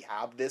already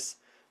have this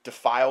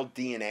defiled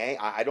DNA,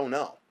 I don't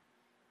know.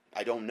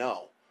 I don't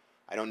know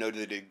to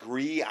the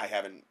degree. I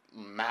haven't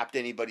mapped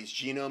anybody's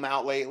genome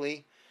out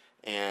lately,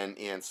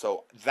 and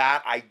so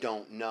that I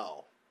don't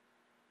know.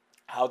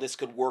 How this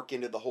could work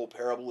into the whole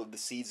parable of the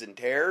seeds and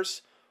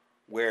tares,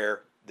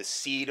 where the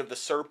seed of the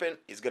serpent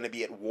is going to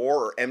be at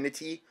war or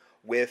enmity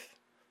with,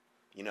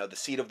 the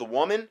seed of the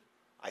woman.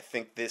 I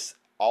think this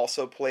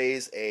also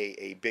plays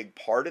a big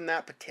part in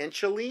that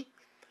potentially.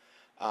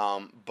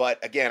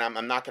 But again,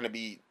 I'm not going to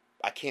be,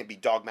 I can't be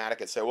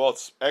dogmatic and say, well,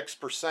 it's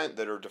X%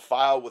 that are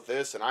defiled with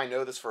this, and I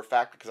know this for a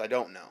fact because I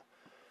don't know.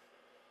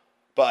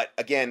 But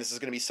again, this is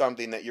going to be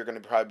something that you're going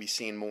to probably be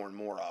seeing more and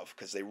more of,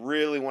 because they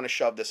really want to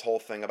shove this whole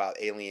thing about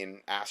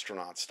alien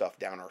astronaut stuff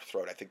down our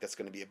throat. I think that's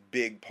going to be a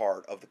big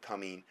part of the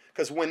coming,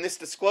 because when this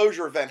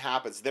disclosure event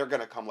happens, they're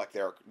going to come like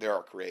they're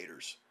our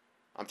creators.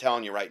 I'm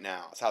telling you right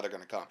now, it's how they're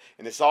going to come.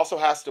 And this also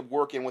has to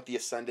work in with the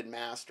Ascended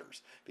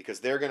Masters, because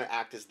they're going to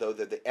act as though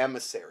they're the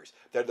emissaries.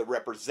 They're the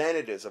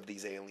representatives of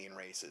these alien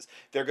races.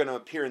 They're going to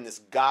appear in this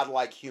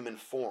godlike human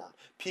form.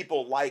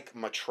 People like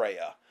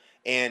Maitreya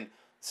and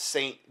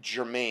Saint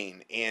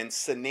Germain and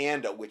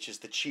Sananda, which is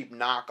the cheap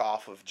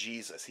knockoff of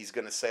Jesus. He's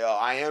going to say, oh,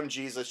 I am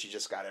Jesus, you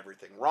just got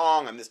everything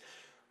wrong. I'm this.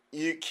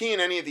 You key in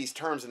any of these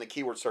terms in the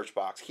keyword search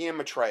box. Key in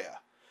Maitreya.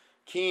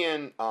 Key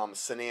in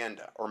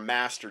Sananda or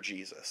Master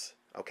Jesus.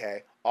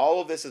 Okay? All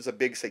of this is a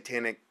big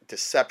satanic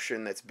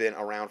deception that's been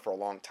around for a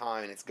long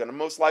time, and it's going to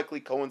most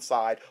likely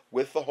coincide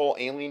with the whole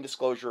alien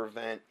disclosure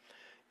event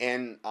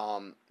and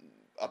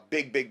a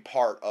big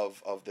part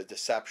of the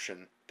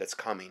deception that's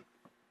coming.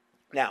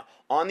 Now,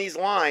 on these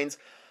lines,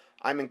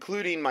 I'm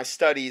including my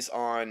studies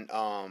on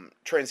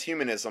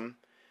transhumanism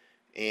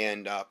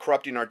and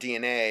corrupting our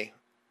DNA.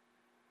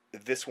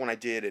 This one I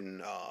did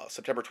in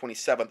September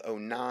 27th,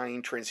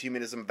 09,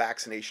 Transhumanism,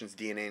 Vaccinations,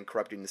 DNA, and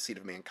Corrupting the Seed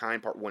of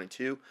Mankind, Part 1 and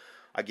 2.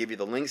 I give you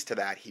the links to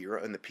that here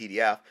in the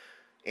PDF.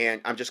 And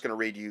I'm just going to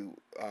read you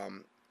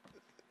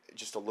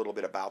just a little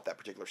bit about that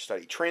particular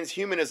study.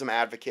 Transhumanism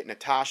advocate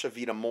Natasha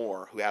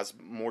Vita-More, who has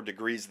more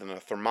degrees than a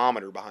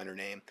thermometer behind her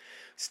name,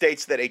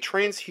 states that a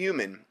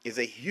transhuman is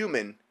a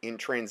human in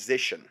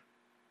transition.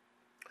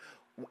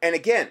 And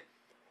again,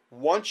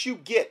 once you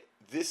get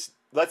this,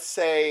 let's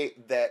say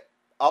that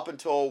up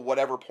until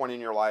whatever point in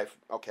your life,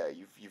 okay,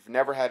 you've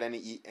never had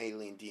any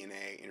alien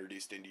DNA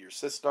introduced into your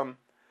system.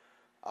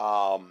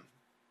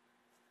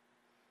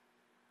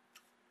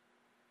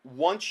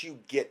 Once you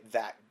get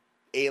that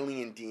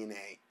alien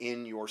DNA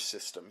in your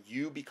system,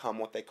 you become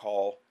what they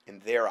call, in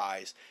their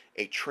eyes,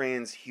 a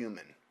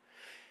transhuman,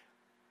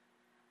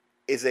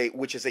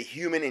 which is a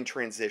human in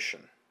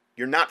transition.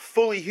 You're not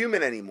fully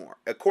human anymore.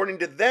 According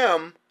to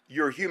them,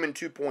 you're human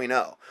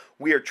 2.0.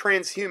 We are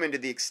transhuman to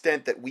the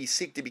extent that we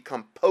seek to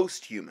become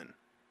post-human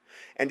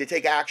and to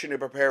take action to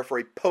prepare for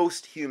a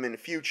post-human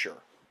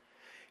future.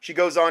 She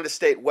goes on to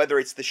state whether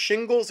it's the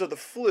shingles or the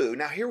flu.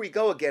 Now here we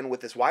go again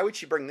with this. Why would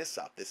she bring this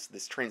up, this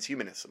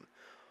transhumanism?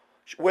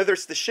 Whether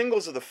it's the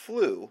shingles or the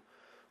flu,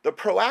 the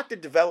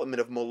proactive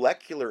development of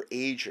molecular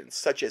agents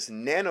such as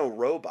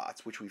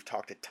nanorobots, which we've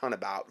talked a ton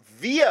about,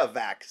 via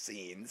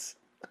vaccines,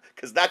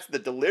 because that's the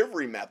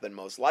delivery method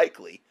most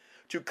likely,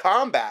 to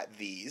combat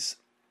these,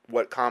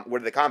 what are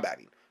they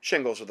combating?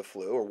 Shingles or the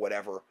flu or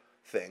whatever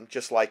thing,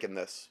 just like in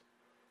this.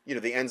 You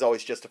know, the ends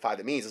always justify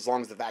the means. As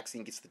long as the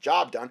vaccine gets the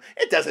job done,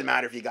 it doesn't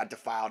matter if you got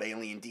defiled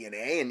alien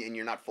DNA and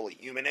you're not fully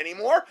human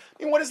anymore.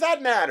 I mean, what does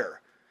that matter?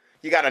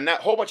 You got a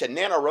whole bunch of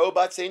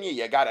nanorobots in you.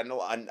 You got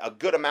a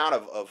good amount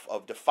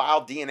of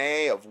defiled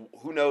DNA of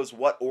who knows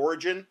what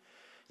origin.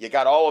 You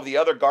got all of the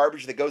other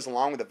garbage that goes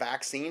along with the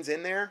vaccines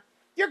in there.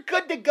 You're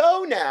good to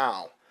go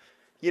now.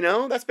 You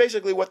know, that's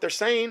basically what they're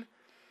saying.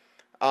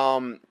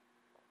 So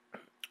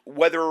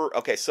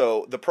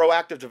the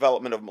proactive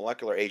development of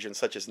molecular agents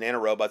such as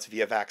nanorobots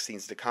via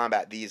vaccines to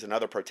combat these and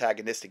other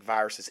protagonistic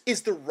viruses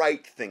is the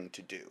right thing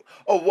to do.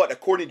 Oh, what,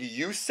 according to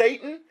you,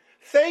 Satan?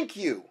 Thank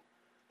you.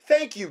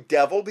 Thank you,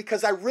 devil,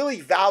 because I really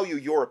value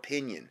your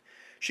opinion.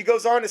 She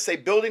goes on to say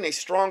building a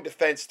strong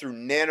defense through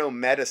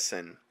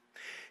nanomedicine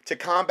to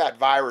combat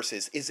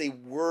viruses is a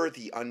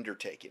worthy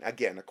undertaking.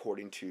 Again,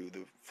 according to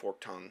the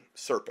fork-tongued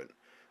serpent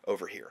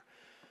over here.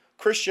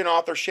 Christian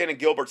author Shannon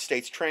Gilbert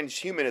states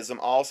transhumanism,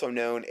 also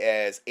known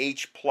as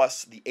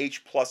the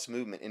H+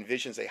 movement,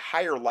 envisions a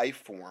higher life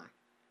form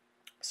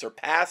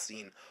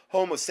surpassing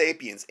Homo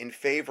sapiens in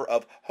favor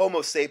of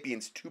Homo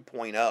sapiens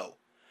 2.0,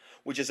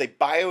 which is a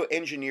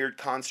bioengineered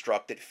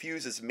construct that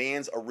fuses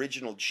man's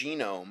original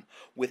genome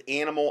with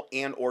animal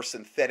and or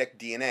synthetic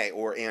DNA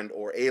or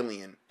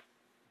alien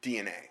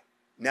DNA.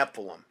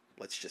 Nephilim,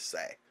 let's just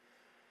say.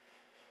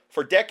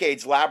 For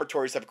decades,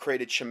 laboratories have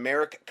created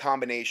chimeric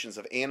combinations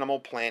of animal,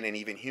 plant, and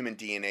even human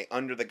DNA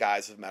under the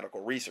guise of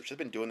medical research. They've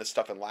been doing this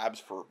stuff in labs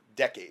for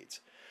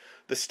decades.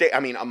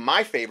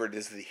 My favorite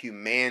is the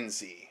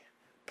Humanzee.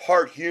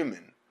 Part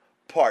human,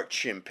 part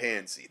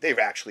chimpanzee. They've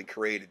actually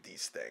created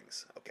these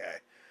things, okay?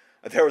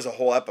 There was a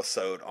whole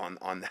episode on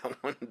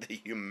that one,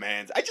 the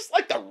Humanzee. I just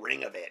like the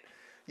ring of it,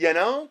 you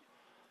know?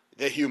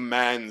 The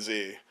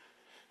Humanzee.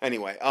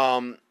 Anyway,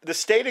 the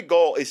stated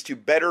goal is to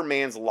better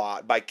man's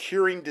lot by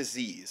curing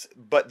disease,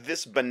 but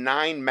this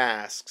benign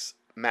mask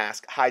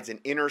hides an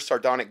inner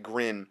sardonic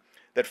grin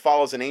that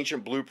follows an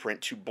ancient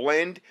blueprint to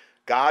blend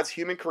God's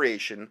human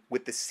creation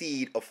with the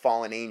seed of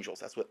fallen angels.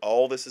 That's what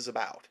all this is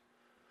about.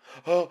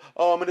 Oh,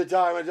 I'm going to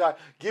die.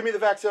 Give me the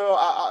vaccine.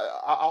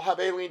 I'll have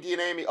alien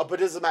DNA in me. Oh, but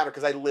it doesn't matter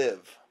because I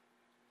live.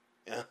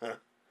 At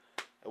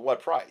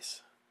what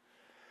price?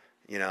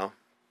 You know?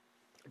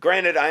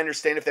 Granted, I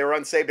understand if they were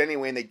unsaved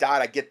anyway and they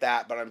died, I get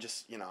that, but I'm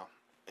just,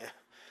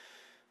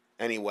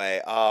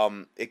 Anyway,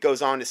 it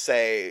goes on to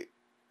say,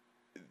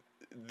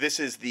 this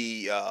is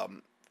the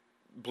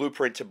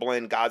blueprint to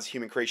blend God's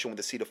human creation with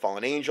the seed of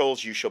fallen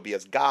angels. You shall be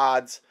as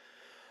gods.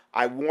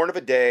 I warn of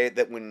a day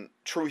that when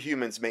true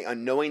humans may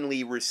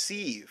unknowingly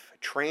receive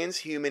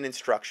transhuman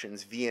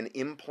instructions via an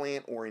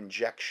implant or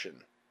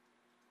injection.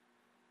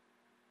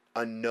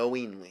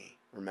 Unknowingly.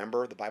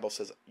 Remember, the Bible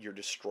says you're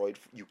destroyed.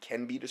 You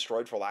can be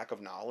destroyed for lack of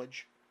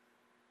knowledge.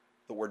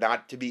 That we're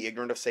not to be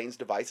ignorant of Satan's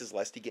devices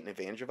lest he get an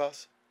advantage of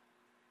us.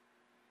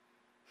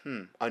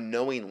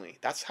 Unknowingly.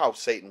 That's how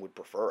Satan would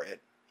prefer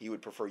it. He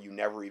would prefer you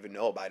never even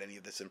know about any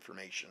of this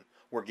information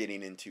we're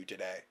getting into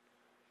today.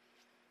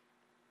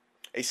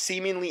 A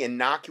seemingly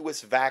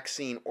innocuous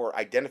vaccine or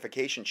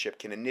identification chip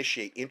can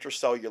initiate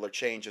intracellular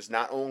changes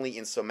not only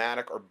in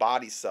somatic or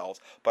body cells,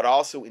 but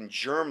also in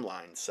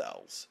germline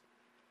cells,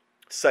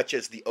 such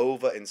as the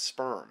ova and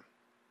sperm.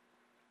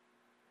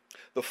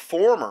 The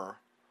former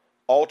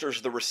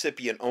alters the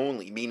recipient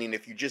only, meaning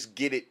if you just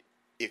get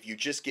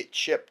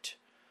chipped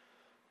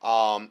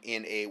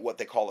in a what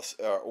they call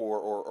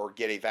or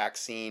get a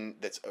vaccine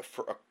that's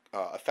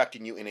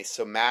affecting you in a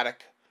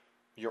somatic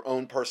your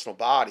own personal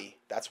body,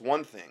 that's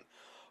one thing.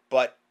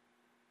 But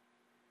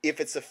if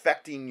it's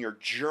affecting your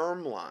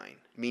germline,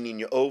 meaning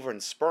your ova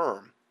and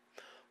sperm,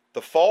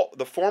 the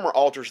former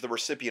alters the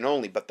recipient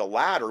only, but the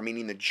latter,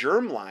 meaning the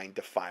germline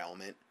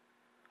defilement,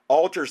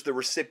 alters the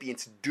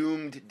recipient's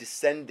doomed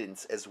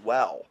descendants as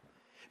well.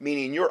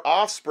 Meaning your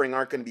offspring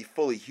aren't going to be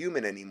fully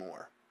human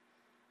anymore.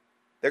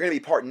 They're going to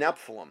be part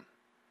Nephilim.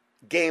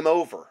 Game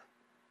over.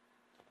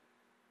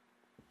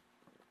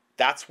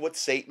 That's what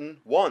Satan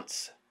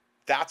wants.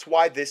 That's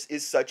why this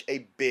is such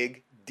a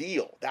big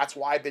deal. That's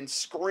why I've been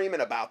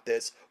screaming about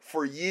this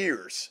for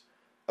years,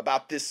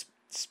 about this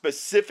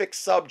specific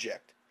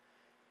subject.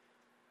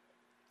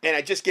 And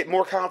I just get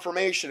more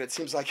confirmation, it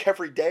seems like,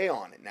 every day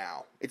on it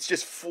now. It's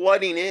just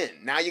flooding in.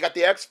 Now you got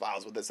the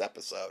X-Files with this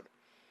episode.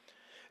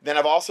 Then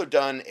I've also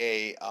done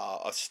a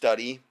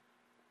study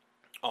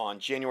on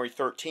January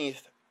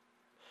 13th,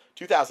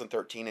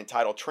 2013,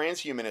 entitled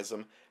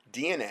Transhumanism,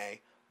 DNA,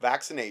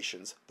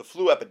 Vaccinations, the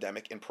Flu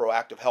Epidemic, and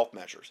Proactive Health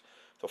Measures.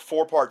 It's a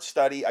 4-part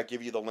study. I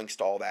give you the links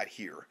to all that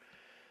here.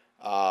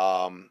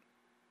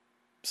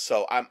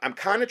 So I'm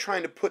kind of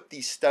trying to put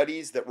these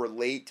studies that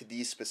relate to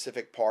these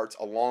specific parts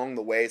along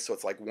the way, so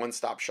it's like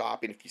one-stop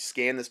shopping. If you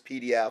scan this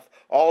PDF,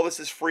 all this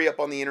is free up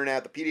on the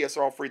internet. The PDFs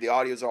are all free. The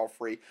audios are all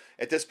free.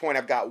 At this point,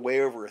 I've got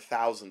way over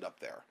 1,000 up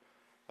there.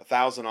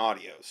 1,000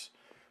 audios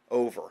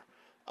over.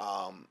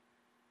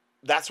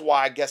 That's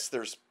why I guess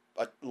there's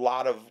a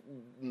lot of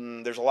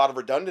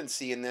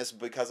redundancy in this,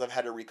 because I've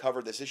had to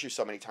recover this issue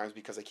so many times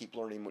because I keep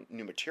learning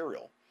new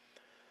material.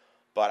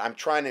 But I'm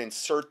trying to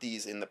insert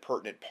these in the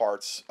pertinent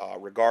parts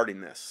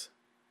regarding this.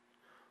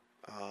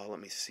 Let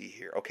me see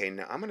here. Okay,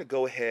 now I'm going to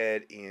go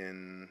ahead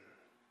and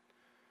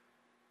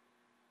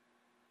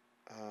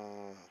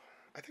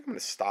I think I'm going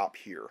to stop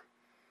here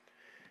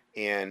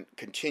and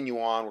continue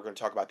on. We're going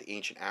to talk about the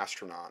ancient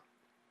astronaut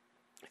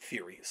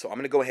theory. So I'm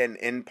going to go ahead and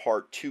end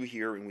part 2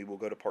 here, and we will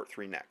go to part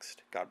 3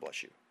 next. God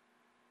bless you.